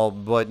fine and all,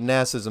 but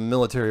NASA's a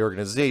military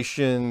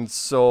organization,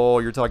 so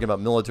you're talking about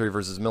military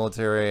versus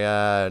military,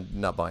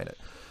 not buying it.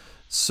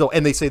 So,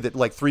 and they say that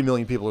like 3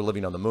 million people are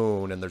living on the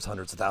moon, and there's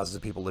hundreds of thousands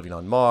of people living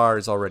on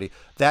Mars already.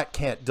 That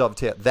can't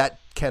dovetail. That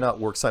cannot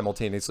work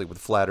simultaneously with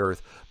flat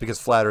Earth, because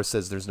flat Earth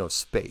says there's no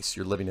space.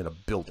 You're living in a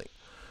building.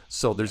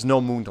 So there's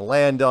no moon to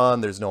land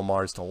on. There's no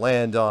Mars to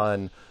land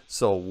on.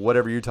 So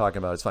whatever you're talking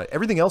about is fine.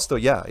 Everything else, though,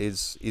 yeah,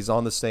 is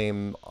on the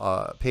same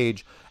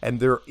page. And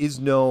there is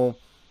no,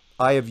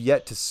 I have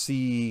yet to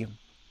see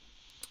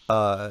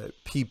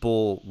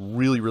people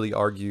really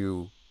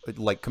argue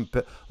like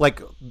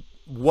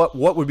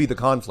what would be the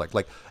conflict?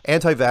 Like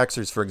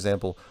anti-vaxxers, for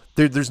example,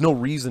 there's no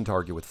reason to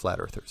argue with flat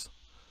earthers.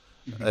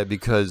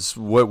 Because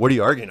what are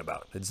you arguing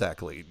about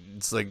exactly?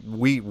 It's like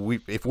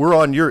if we're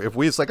on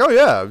it's like, oh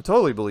yeah, I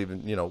totally believe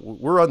in,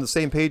 we're on the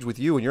same page with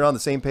you and you're on the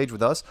same page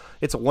with us.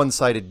 It's a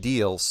one-sided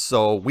deal,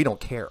 so we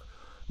don't care.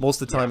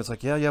 Most of the time, it's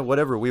like, yeah,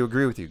 whatever, we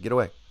agree with you. Get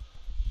away.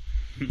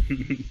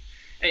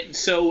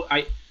 So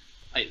I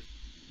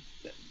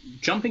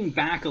jumping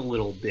back a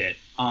little bit,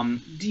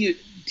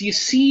 do you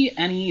see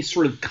any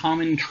sort of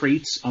common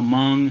traits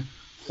among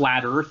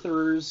flat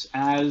earthers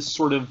as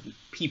sort of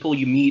people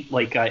you meet?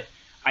 Like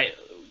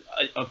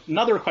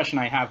another question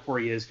I have for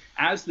you is,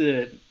 as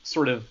the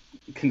sort of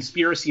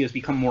conspiracy has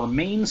become more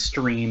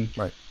mainstream,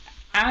 right,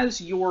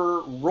 has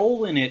your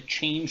role in it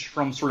changed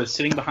from sort of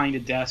sitting behind a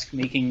desk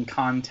making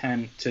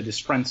content to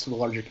dispense to the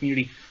larger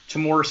community to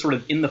more sort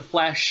of in the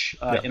flesh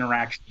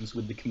interactions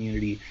with the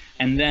community?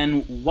 And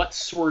then what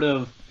sort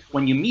of,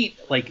 when you meet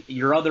like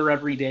your other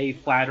everyday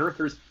flat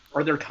earthers,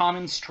 are there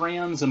common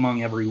strands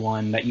among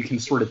everyone that you can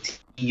sort of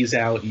tease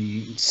out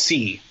and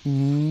see?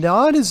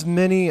 Not as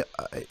many.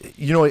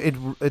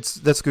 That's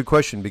a good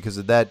question, because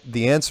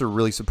the answer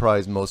really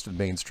surprised most of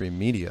mainstream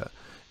media,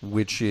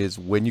 which is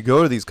when you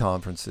go to these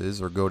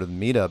conferences or go to the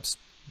meetups,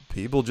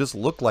 people just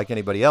look like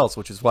anybody else,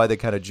 which is why they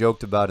kind of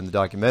joked about in the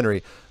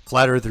documentary,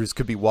 flat earthers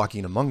could be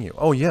walking among you.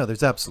 Oh yeah,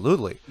 there's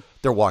absolutely.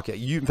 They're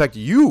walking. In fact,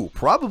 you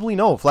probably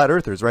know flat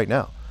earthers right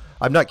now.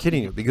 I'm not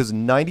kidding you, because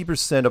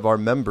 90% of our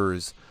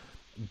members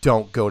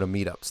don't go to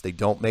meetups. They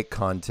don't make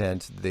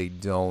content. They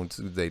don't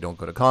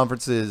go to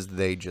conferences.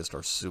 They just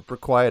are super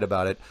quiet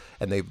about it.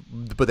 And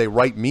but they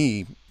write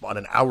me on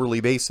an hourly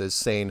basis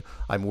saying,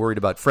 I'm worried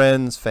about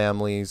friends,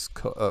 families,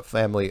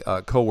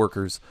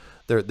 coworkers.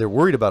 They're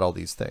worried about all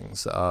these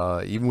things.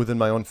 Even within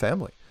my own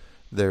family,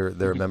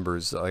 they're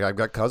members. Like, I've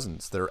got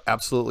cousins that are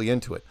absolutely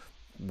into it.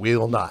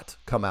 Will not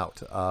come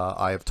out.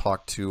 I have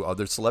talked to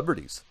other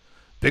celebrities,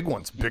 big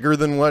ones, bigger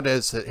than what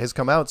has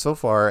come out so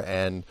far,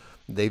 and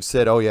they've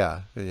said, oh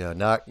yeah,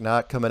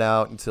 not coming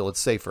out until it's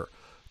safer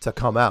to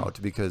come out,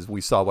 because we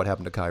saw what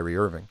happened to Kyrie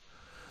Irving.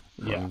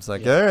 It's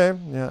like, all right,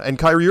 yeah. And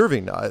Kyrie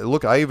Irving,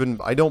 look, I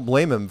don't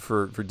blame him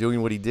for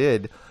doing what he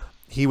did.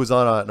 he was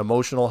on an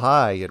emotional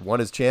high. He had won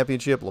his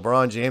championship.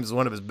 LeBron James is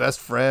one of his best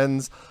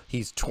friends.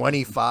 He's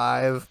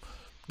 25,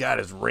 got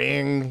his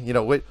ring. You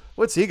know,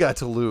 what's he got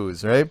to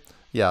lose, right?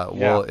 Yeah,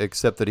 well,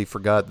 except that he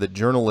forgot that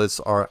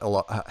journalists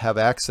have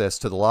access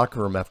to the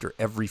locker room after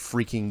every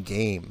freaking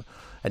game.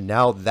 And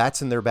now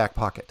that's in their back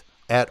pocket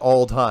at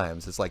all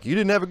times. It's like, you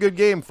didn't have a good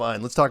game,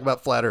 fine. Let's talk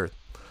about flat Earth.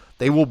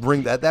 They will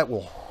bring that. That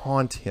will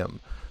haunt him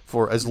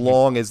for as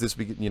long as this,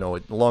 you know,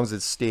 as long as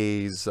it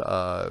stays,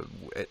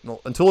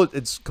 until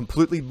it's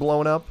completely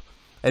blown up.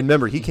 And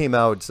remember, he came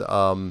out,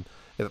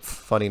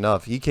 funny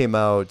enough, he came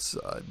out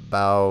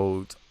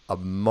about a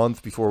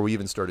month before we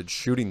even started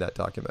shooting that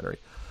documentary.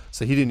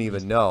 So he didn't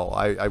even know.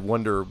 I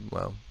wonder,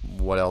 well,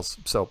 what else?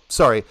 So,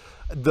 sorry.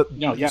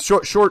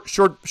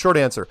 Short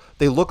answer.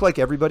 They look like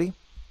everybody.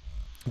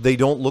 They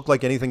don't look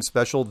like anything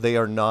special. They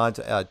are not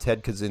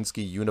Ted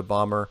Kaczynski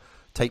Unabomber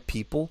type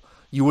people.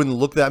 You wouldn't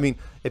look that. I mean,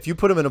 if you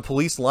put them in a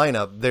police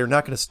lineup, they're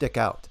not going to stick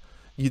out.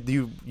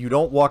 You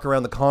don't walk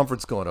around the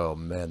conference going, oh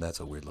man, that's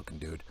a weird looking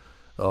dude.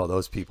 Oh,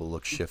 those people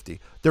look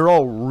shifty. They're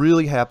all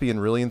really happy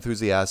and really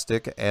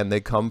enthusiastic, and they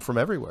come from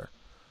everywhere.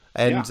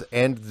 And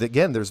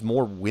again, there's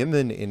more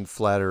women in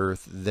Flat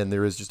Earth than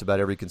there is just about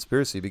every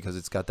conspiracy, because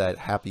it's got that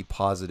happy,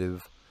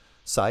 positive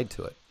side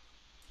to it.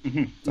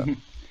 So.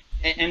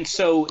 And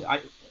so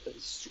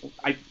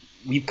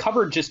we've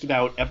covered just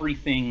about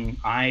everything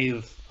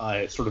I've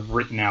sort of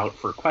written out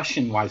for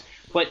question-wise.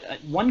 But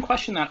one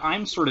question that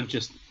I'm sort of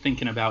just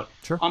thinking about,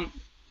 sure.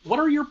 What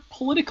are your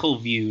political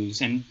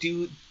views, and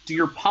do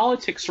your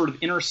politics sort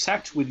of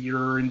intersect with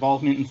your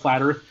involvement in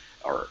Flat Earth,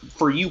 or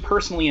for you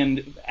personally,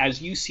 and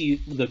as you see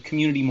the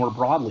community more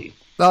broadly?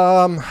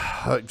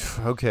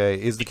 Okay.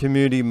 Is the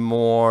community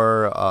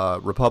more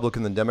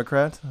Republican than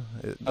Democrat?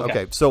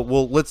 Okay. So,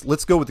 well,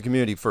 let's go with the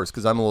community first,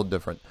 because I'm a little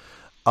different.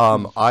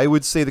 I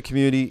would say the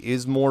community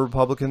is more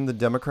Republican than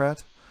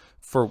Democrat,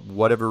 for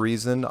whatever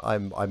reason.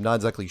 I'm not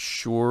exactly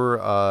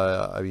sure.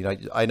 I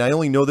mean, I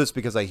only know this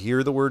because I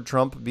hear the word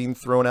Trump being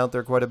thrown out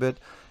there quite a bit.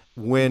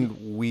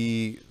 When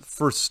we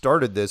first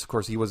started this, of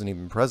course, he wasn't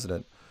even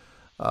president.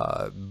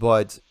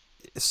 But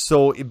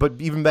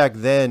even back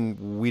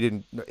then, we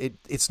didn't.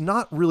 It's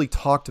not really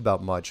talked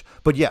about much.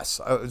 But yes,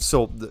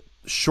 so the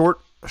short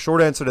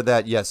answer to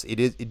that, yes,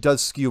 it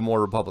does skew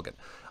more Republican.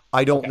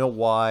 I don't know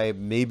why.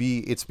 Maybe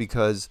it's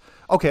because,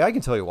 okay, I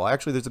can tell you why.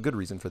 Actually, there's a good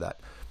reason for that.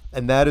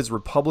 And that is,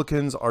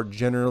 Republicans are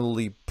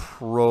generally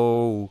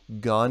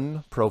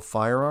pro-gun,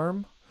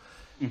 pro-firearm.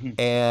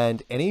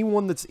 And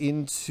anyone that's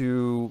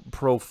into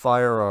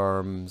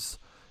pro-firearms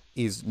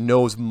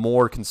knows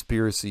more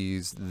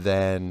conspiracies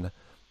than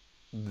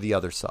the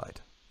other side,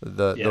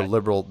 the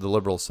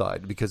liberal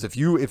side. Because if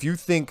you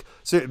think,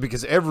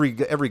 because every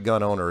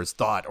gun owner has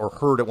thought or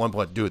heard at one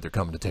point, dude, they're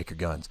coming to take your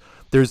guns.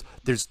 There's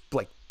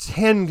like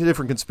 10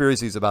 different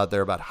conspiracies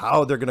about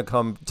how they're going to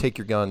come take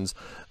your guns,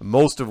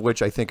 most of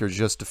which I think are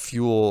just to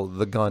fuel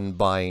the gun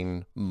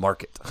buying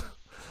market.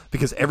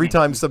 Because every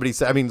time somebody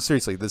said, I mean,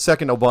 seriously, the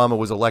second Obama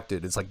was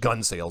elected, it's like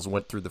gun sales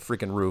went through the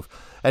freaking roof,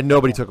 and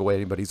nobody took away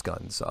anybody's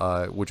guns,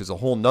 which is a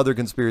whole nother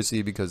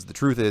conspiracy, because the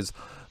truth is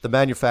the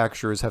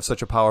manufacturers have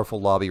such a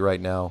powerful lobby right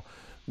now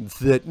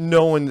that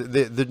no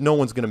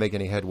one's going to make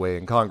any headway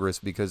in Congress,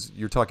 because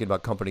you're talking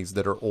about companies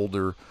that are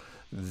older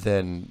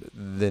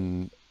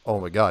than oh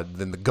my God,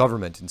 than the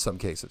government in some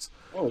cases.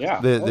 Oh yeah.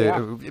 I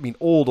mean,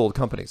 old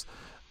companies.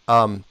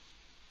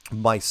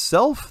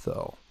 Myself,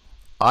 though,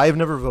 I've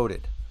never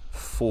voted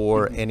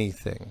for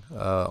anything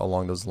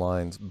along those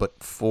lines,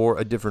 but for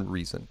a different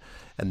reason.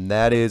 And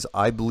that is,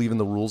 I believe in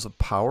the rules of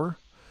power,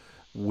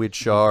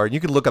 which are, you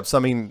can look up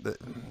something,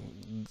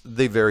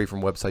 they vary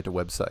from website to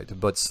website,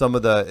 but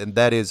and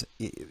that is,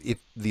 if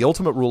the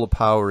ultimate rule of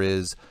power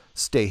is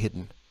stay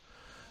hidden.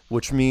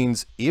 Which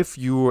means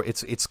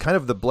it's kind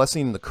of the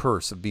blessing and the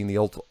curse of being the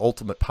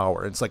ultimate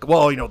power. And it's like,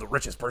 well, you know, the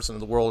richest person in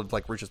the world,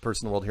 like richest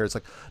person in the world here. It's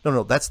like,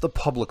 no, that's the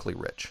publicly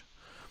rich.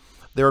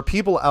 There are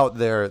people out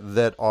there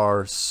that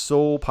are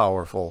so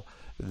powerful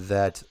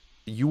that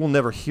you will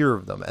never hear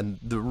of them. And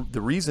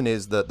the reason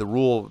is that the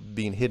rule of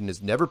being hidden is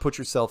never put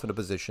yourself in a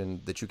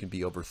position that you can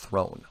be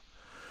overthrown.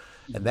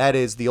 And that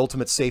is the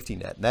ultimate safety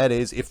net. And that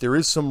is, if there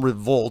is some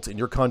revolt in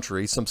your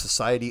country, some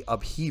society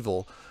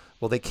upheaval,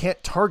 well, they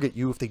can't target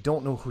you if they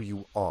don't know who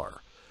you are.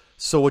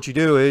 So what you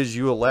do is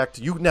you elect,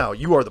 you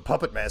are the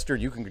puppet master,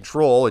 and you can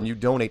control, and you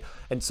donate.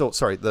 And so,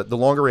 sorry, the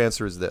longer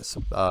answer is this,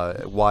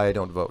 why I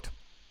don't vote.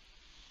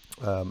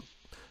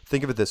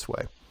 Think of it this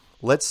way.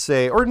 Let's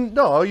say, or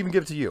no, I'll even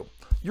give it to you.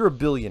 You're a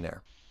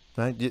billionaire,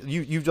 right?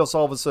 You just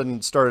all of a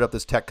sudden started up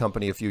this tech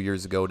company a few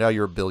years ago. Now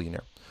you're a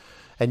billionaire.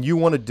 And you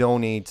want to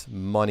donate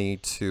money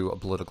to a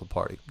political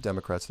party,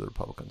 Democrats or the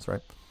Republicans,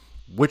 right?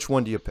 Which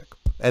one do you pick?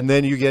 And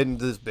then you get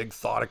into this big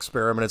thought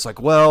experiment. It's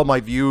like, well, my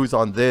views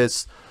on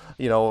this,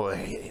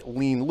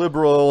 lean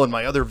liberal, and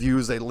my other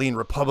views, they lean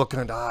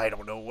Republican. I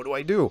don't know. What do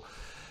I do?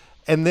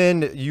 And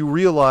then you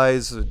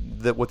realize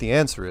that what the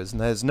answer is,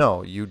 and that is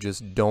no, you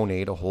just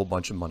donate a whole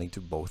bunch of money to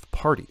both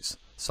parties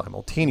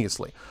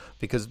simultaneously.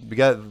 Because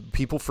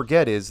people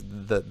forget is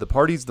that the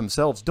parties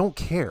themselves don't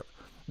care.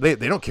 They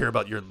don't care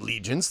about your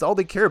allegiance. All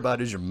they care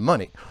about is your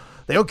money.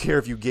 They don't care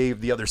if you gave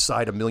the other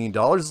side $1 million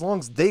as long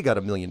as they got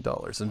 $1 million.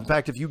 In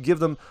fact, if you give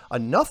them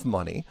enough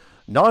money,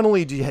 not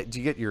only do you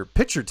get your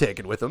picture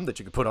taken with them that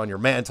you can put on your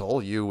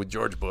mantle, you with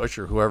George Bush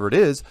or whoever it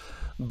is,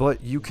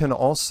 but you can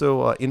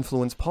also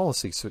influence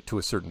policy to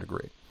a certain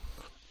degree.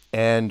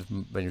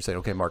 And when you're saying,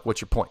 okay, Mark,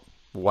 what's your point?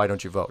 Why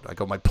don't you vote? I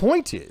go, my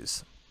point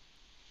is,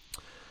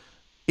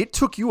 it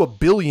took you a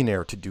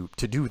billionaire to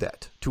do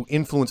that, to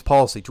influence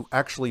policy, to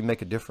actually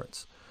make a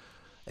difference.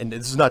 And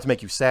this is not to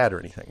make you sad or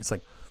anything. It's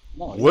like,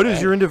 what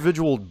is your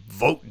individual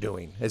vote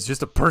doing as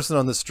just a person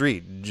on the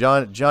street,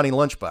 Johnny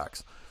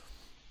Lunchbox?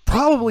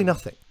 Probably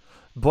nothing.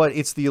 But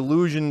it's the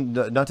illusion,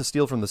 not to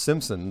steal from The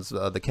Simpsons,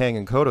 the Kang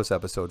and Kodos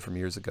episode from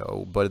years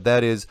ago, but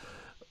that is,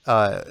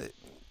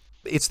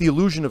 it's the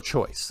illusion of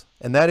choice.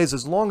 And that is,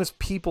 as long as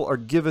people are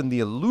given the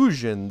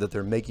illusion that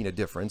they're making a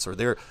difference, or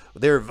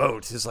their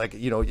vote is like,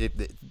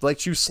 it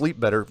lets you sleep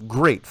better,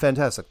 great,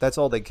 fantastic. That's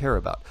all they care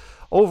about.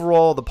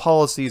 Overall, the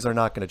policies are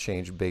not going to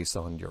change based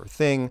on your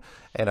thing.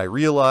 And I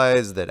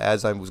realized that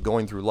as I was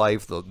going through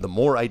life, the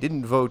more I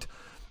didn't vote,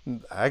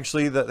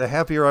 actually, the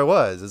happier I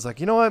was. It's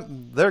like, you know what?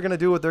 They're going to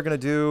do what they're going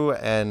to do,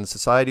 and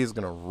society is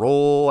going to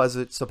roll as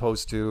it's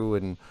supposed to,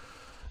 and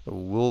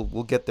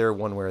we'll get there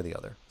one way or the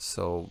other.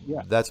 So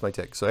yeah, that's my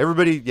take. So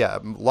everybody, yeah,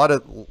 a lot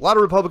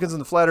of Republicans in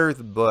the flat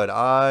Earth, but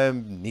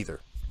I'm neither.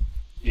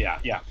 Yeah.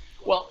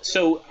 Well,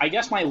 so I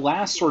guess my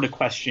last sort of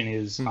question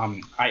is,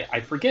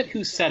 I forget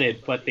who said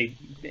it, but they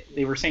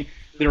were saying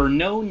there are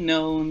known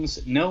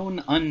knowns,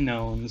 known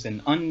unknowns,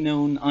 and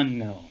unknown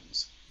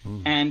unknowns.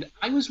 And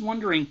I was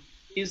wondering,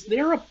 is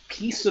there a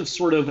piece of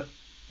sort of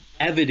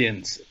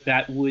evidence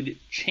that would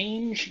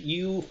change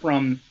you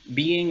from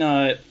being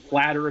a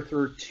flat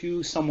earther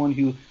to someone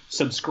who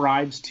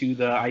subscribes to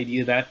the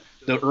idea that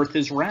the Earth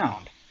is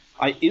round?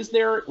 Is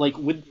there, like,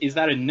 is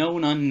that a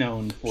known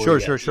unknown for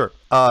you? Sure.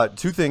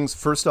 Two things.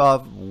 First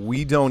off,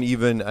 we don't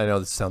even, I know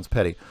this sounds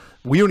petty,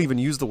 we don't even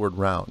use the word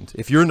round.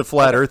 If you're into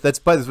flat Earth, that's,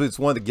 by the way, it's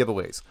one of the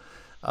giveaways.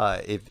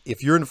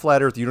 If you're in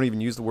flat Earth, you don't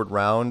even use the word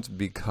round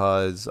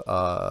because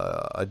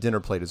a dinner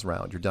plate is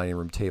round, your dining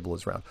room table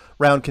is round.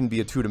 Round can be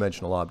a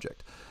two-dimensional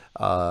object.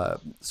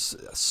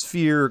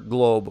 Sphere,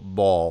 globe,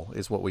 ball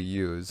is what we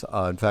use.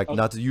 In fact,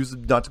 not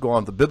to go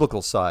on the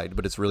biblical side,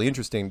 but it's really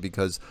interesting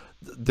because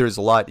there's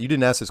a lot. You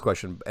didn't ask this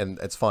question, and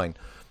it's fine.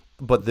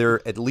 But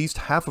at least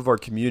half of our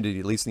community,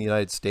 at least in the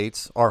United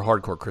States, are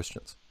hardcore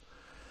Christians.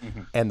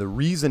 And the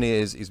reason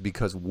is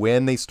because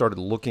when they started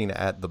looking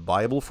at the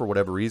Bible, for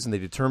whatever reason, they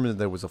determined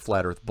there was a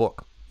flat Earth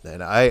book.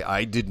 And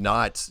I did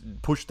not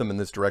push them in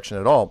this direction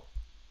at all.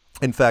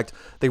 In fact,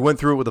 they went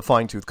through it with a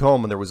fine-tooth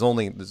comb, and there was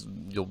only,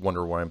 you'll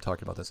wonder why I'm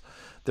talking about this,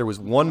 there was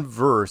one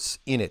verse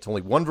in it,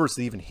 only one verse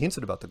that even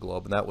hinted about the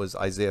globe, and that was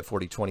Isaiah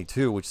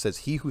 40:22, which says,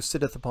 "He who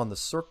sitteth upon the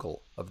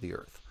circle of the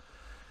earth."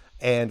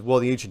 And, well,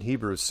 the ancient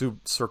Hebrew,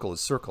 circle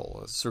is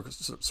circle.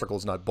 Circle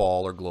is not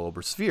ball or globe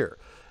or sphere.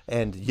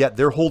 And yet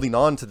they're holding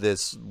on to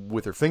this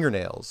with their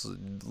fingernails,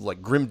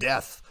 like grim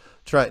death.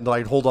 Trying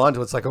to hold on to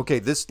it. It's like, okay,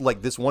 this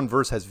one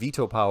verse has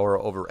veto power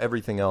over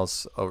everything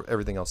else in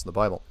the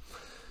Bible.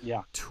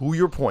 Yeah. To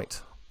your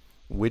point,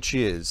 which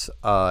is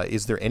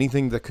there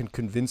anything that can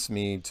convince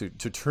me to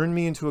turn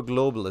me into a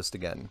globalist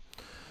again?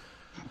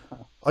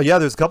 Oh yeah,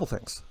 there's a couple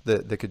things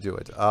that could do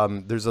it.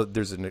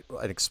 There's an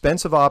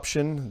expensive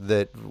option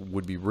that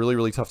would be really,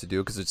 really tough to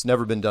do because it's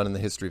never been done in the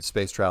history of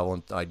space travel,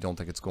 and I don't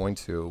think it's going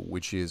to,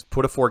 which is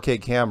put a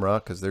 4K camera,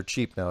 because they're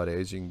cheap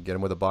nowadays. You can get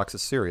them with a box of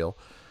cereal.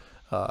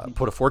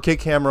 Put a 4K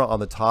camera on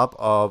the top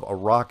of a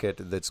rocket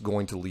that's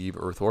going to leave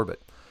Earth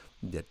orbit.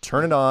 You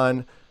turn it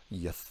on,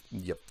 you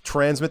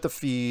transmit the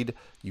feed,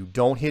 you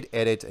don't hit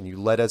edit, and you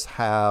let us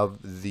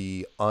have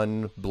the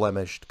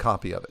unblemished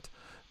copy of it.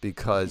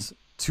 Because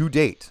to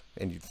date,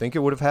 and you'd think it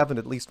would have happened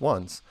at least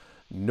once,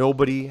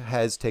 nobody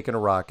has taken a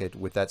rocket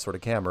with that sort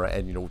of camera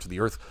and, to the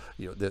Earth,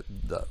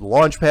 the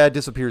launch pad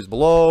disappears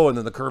below, and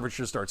then the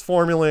curvature starts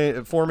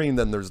forming,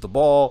 then there's the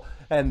ball,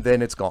 and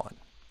then it's gone.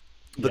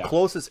 The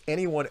closest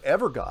anyone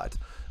ever got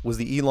was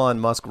the Elon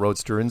Musk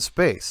Roadster in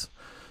space.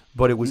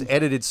 But it was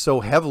edited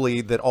so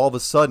heavily that all of a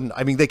sudden,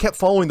 I mean, they kept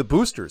following the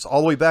boosters all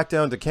the way back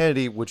down to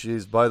Kennedy, which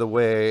is, by the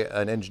way,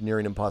 an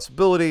engineering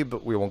impossibility,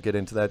 but we won't get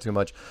into that too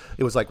much.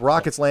 It was like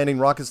rockets landing,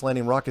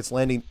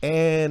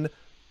 and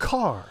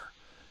car.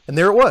 And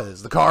there it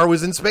was. The car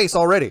was in space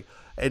already.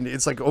 And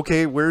it's like,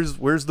 okay,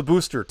 where's the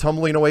booster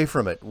tumbling away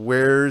from it?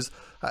 Where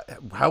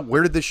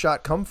did this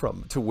shot come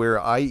from? To where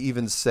I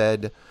even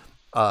said,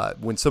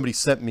 when somebody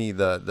sent me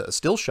the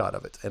still shot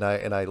of it, and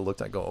I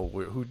looked, I go,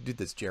 oh, who did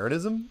this?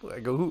 Jaronism? I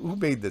go, who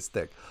made this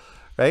thing,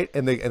 right?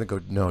 And they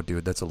go, no,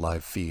 dude, that's a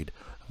live feed.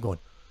 I'm going,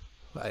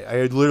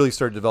 I literally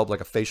started to develop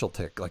like a facial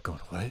tick, like going,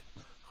 what?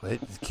 It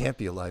can't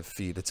be a live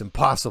feed. It's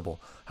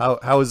impossible.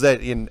 How is that?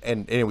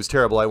 And it was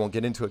terrible. I won't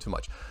get into it too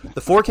much.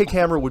 The 4K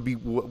camera would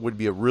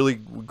be a really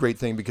great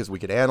thing because we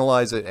could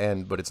analyze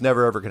it, but it's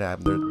never ever going to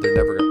happen. They're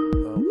never going.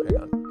 Oh, hang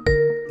on.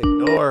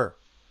 Ignore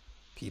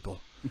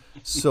people.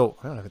 So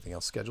I don't have anything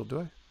else scheduled,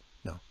 do I?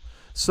 No.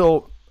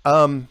 So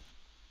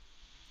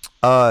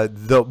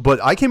But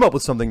I came up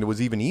with something that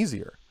was even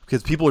easier.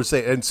 Because people are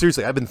saying, and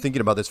seriously, I've been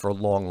thinking about this for a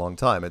long, long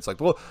time. It's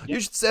like, well, you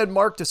should send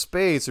Mark to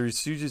space, or you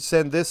should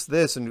send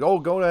this, and go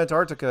to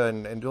Antarctica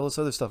and do all this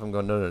other stuff. I'm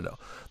going, no.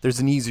 There's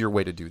an easier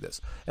way to do this.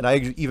 And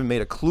I even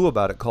made a clue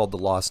about it called the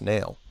Lost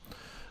Nail,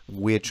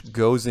 which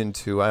goes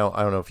into, I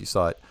don't know if you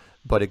saw it,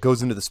 but it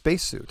goes into the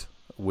spacesuit,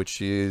 which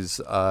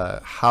is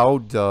how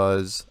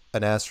does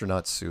an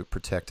astronaut suit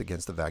protect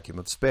against the vacuum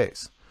of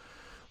space?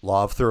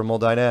 Law of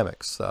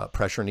thermodynamics.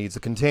 Pressure needs a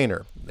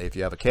container. If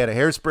you have a can of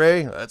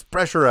hairspray, that's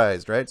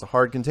pressurized, right? It's a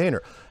hard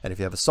container. And if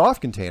you have a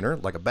soft container,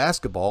 like a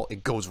basketball,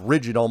 it goes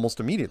rigid almost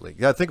immediately.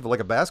 You got to think of it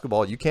like a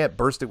basketball. You can't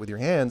burst it with your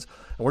hands.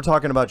 And we're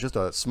talking about just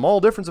a small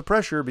difference of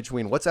pressure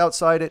between what's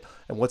outside it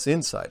and what's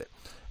inside it.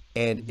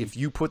 And if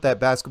you put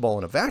that basketball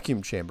in a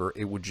vacuum chamber,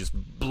 it would just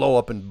blow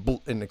up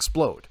and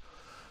explode.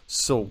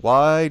 So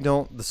why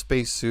don't the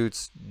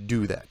spacesuits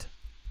do that?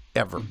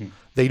 Ever.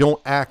 They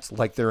don't act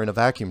like they're in a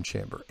vacuum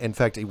chamber. In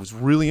fact, it was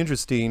really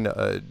interesting.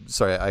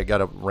 Sorry, I got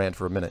to rant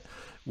for a minute.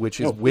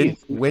 Which is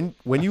when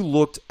you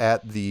looked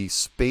at the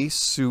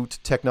spacesuit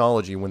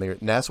technology when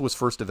NASA was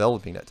first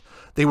developing it,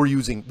 they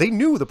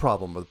knew the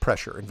problem of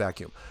pressure and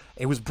vacuum.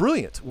 It was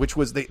brilliant, which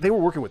was they were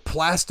working with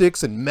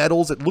plastics and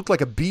metals. It looked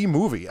like a B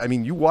movie. I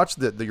mean, you watch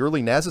the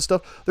early NASA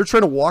stuff. They're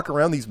trying to walk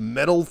around these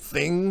metal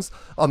things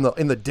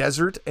in the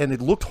desert, and it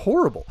looked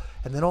horrible.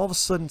 And then all of a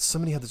sudden,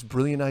 somebody had this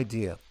brilliant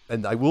idea.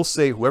 And I will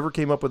say, whoever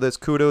came up with this,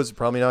 kudos,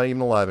 probably not even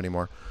alive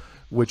anymore,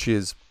 which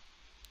is,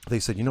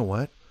 they said, you know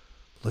what?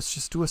 Let's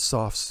just do a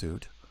soft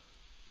suit.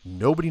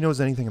 Nobody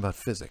knows anything about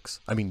physics.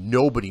 I mean,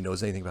 nobody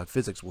knows anything about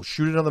physics. We'll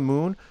shoot it on the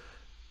moon.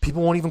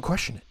 People won't even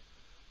question it.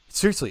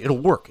 Seriously, it'll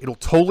work. It'll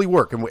totally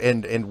work,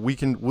 and we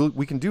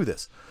can do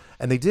this.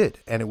 And they did,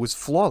 and it was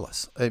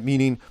flawless.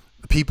 Meaning,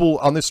 people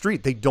on the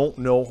street, they don't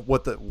know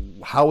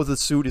how the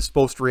suit is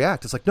supposed to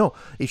react. It's like, no,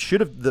 it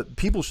should have.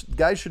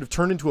 Guys should have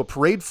turned into a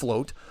parade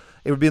float.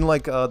 It would have been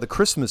like the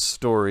Christmas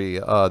Story,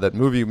 that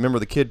movie. Remember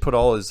the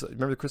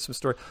Christmas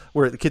Story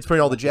where the kid's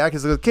putting all the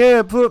jackets, like,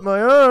 can't put my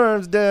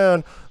arms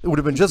down. It would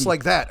have been just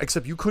like that,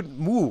 except you couldn't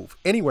move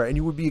anywhere, and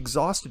you would be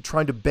exhausted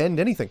trying to bend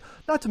anything.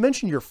 Not to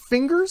mention your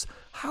fingers.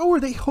 How are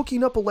they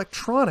hooking up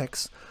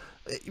electronics?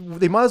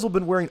 They might as well have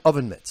been wearing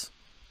oven mitts.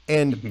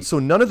 And so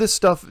none of this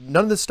stuff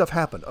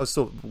happened.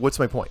 So what's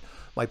my point?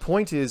 My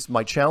point is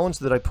my challenge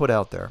that I put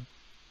out there,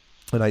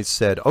 and I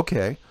said,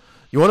 okay,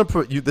 you want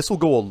to this will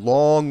go a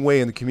long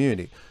way in the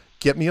community.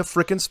 Get me a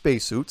frickin'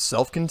 spacesuit,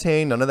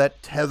 self-contained, none of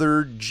that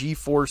tethered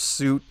G-force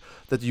suit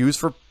that's used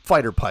for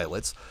fighter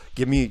pilots.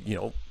 Give me,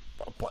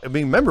 I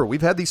mean, remember,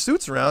 we've had these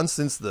suits around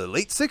since the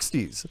late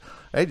 60s.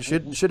 Right?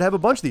 Should have a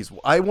bunch of these.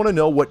 I want to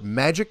know what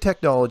magic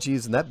technology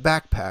is in that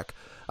backpack.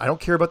 I don't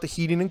care about the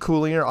heating and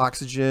cooling or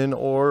oxygen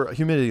or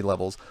humidity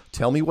levels.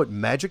 Tell me what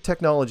magic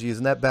technology is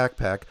in that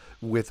backpack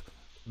with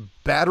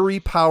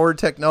battery-powered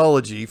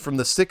technology from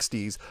the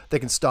 60s that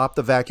can stop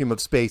the vacuum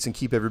of space and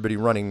keep everybody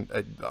running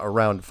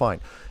around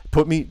fine.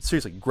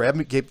 Seriously,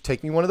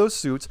 take me one of those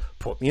suits,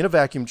 put me in a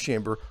vacuum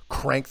chamber,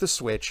 crank the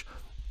switch,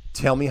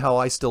 tell me how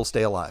I still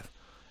stay alive.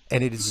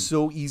 And it is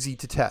so easy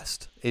to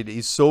test. It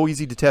is so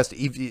easy to test.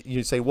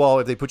 You say, well,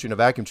 if they put you in a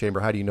vacuum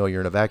chamber, how do you know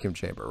you're in a vacuum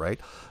chamber, right?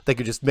 They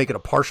could just make it a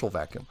partial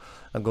vacuum.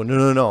 I'm going,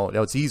 no,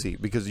 it's easy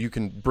because you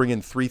can bring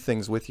in 3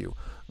 things with you.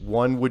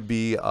 One would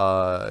be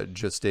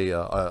just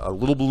a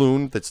little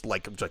balloon that's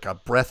like a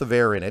breath of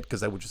air in it,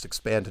 because that would just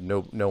expand to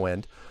no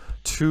end.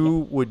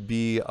 2 would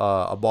be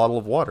a bottle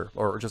of water,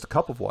 or just a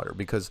cup of water,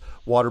 because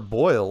water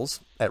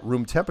boils at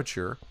room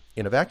temperature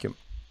in a vacuum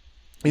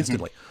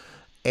instantly.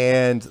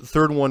 And the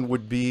third one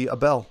would be a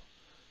bell,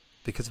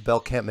 because a bell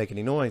can't make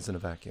any noise in a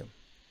vacuum.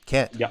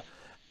 Can't. Yeah.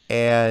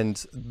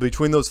 And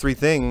between those 3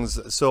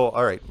 things, so,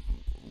 all right,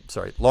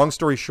 sorry, long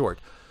story short,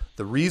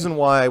 the reason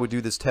why I would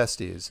do this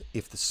test is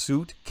if the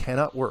suit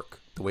cannot work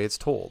the way it's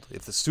told,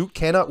 if the suit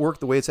cannot work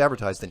the way it's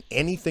advertised, then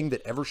anything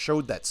that ever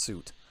showed that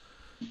suit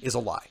is a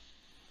lie,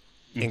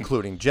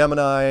 including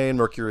Gemini and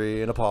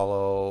Mercury and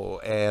Apollo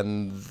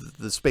and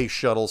the space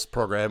shuttles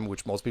program,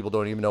 which most people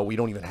don't even know. We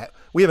haven't had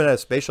a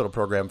space shuttle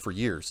program for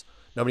years.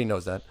 Nobody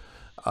knows that.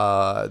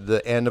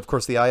 And of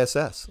course the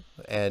ISS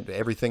and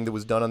everything that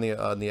was done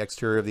on the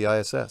exterior of the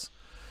ISS.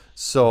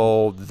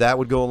 So that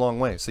would go a long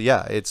way. So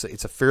yeah, it's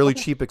a fairly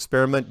cheap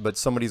experiment, but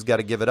somebody's got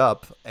to give it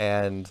up.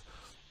 And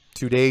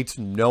to date,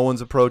 no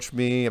one's approached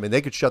me. I mean,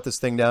 they could shut this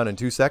thing down in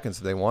 2 seconds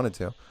if they wanted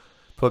to.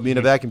 Put me in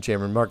a vacuum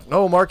chamber. And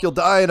Mark, you'll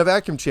die in a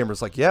vacuum chamber.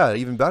 It's like, yeah,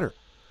 even better.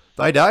 If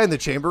I die in the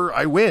chamber,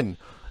 I win.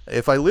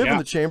 If I live in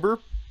the chamber,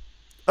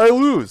 I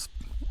lose.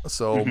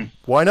 So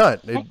why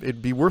not?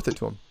 It'd be worth it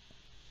to them.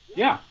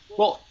 Yeah.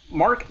 Well,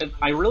 Mark,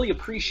 I really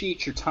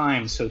appreciate your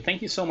time. So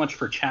thank you so much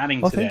for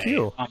chatting today. Thank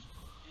you.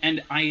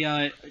 And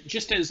I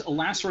just as a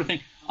last sort of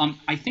thing,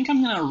 I think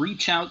I'm going to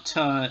reach out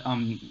to,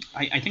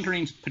 I think her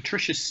name's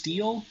Patricia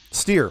Steele.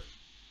 Steer.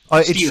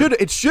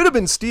 It should have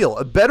been Steele.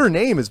 A better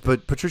name is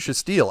Patricia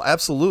Steele.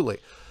 Absolutely.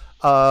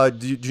 Do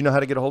you know how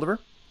to get a hold of her?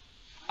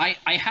 I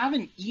have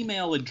an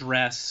email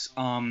address.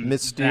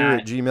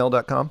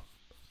 MissSteer@gmail.com.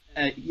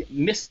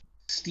 Miss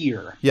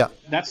Steer. Yeah.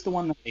 That's the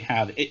one that I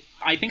have.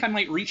 I think I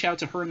might reach out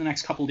to her in the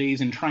next couple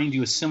days and try and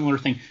do a similar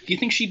thing. Do you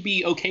think she'd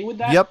be okay with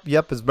that?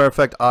 Yep. As a matter of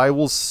fact, I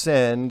will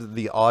send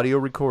the audio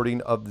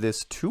recording of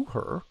this to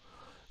her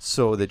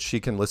so that she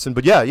can listen.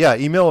 But yeah,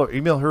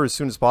 email her as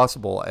soon as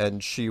possible,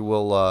 and she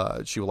will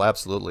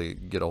absolutely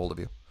get a hold of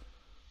you.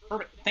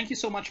 Perfect. Thank you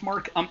so much,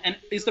 Mark. And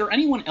is there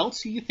anyone else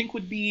who you think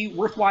would be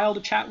worthwhile to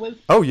chat with?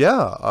 Oh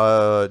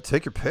yeah,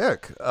 take your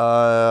pick.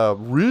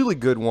 Really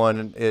good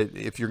one.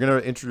 If you're gonna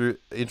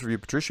interview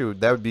Patricia,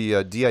 that would be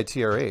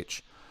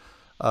DITRH,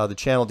 the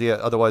channel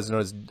otherwise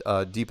known as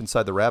Deep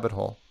Inside the Rabbit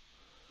Hole.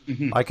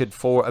 Mm-hmm. I could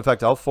forward. In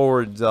fact, I'll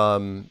forward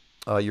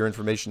your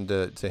information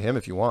to him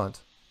if you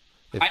want.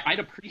 I'd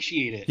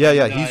appreciate it.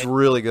 Yeah, he's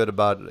really good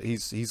about it.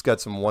 He's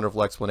got some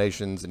wonderful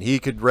explanations, and he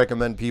could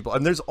recommend people.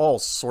 And there's all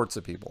sorts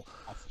of people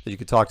that you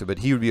could talk to, but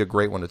he would be a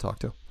great one to talk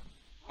to.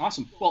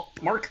 Awesome. Well,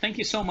 Mark, thank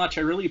you so much.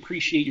 I really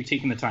appreciate you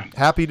taking the time.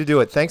 Happy to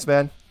do it. Thanks,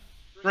 man.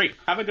 Great.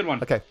 Have a good one.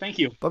 Okay. Thank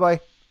you. Bye-bye.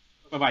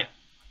 Bye-bye.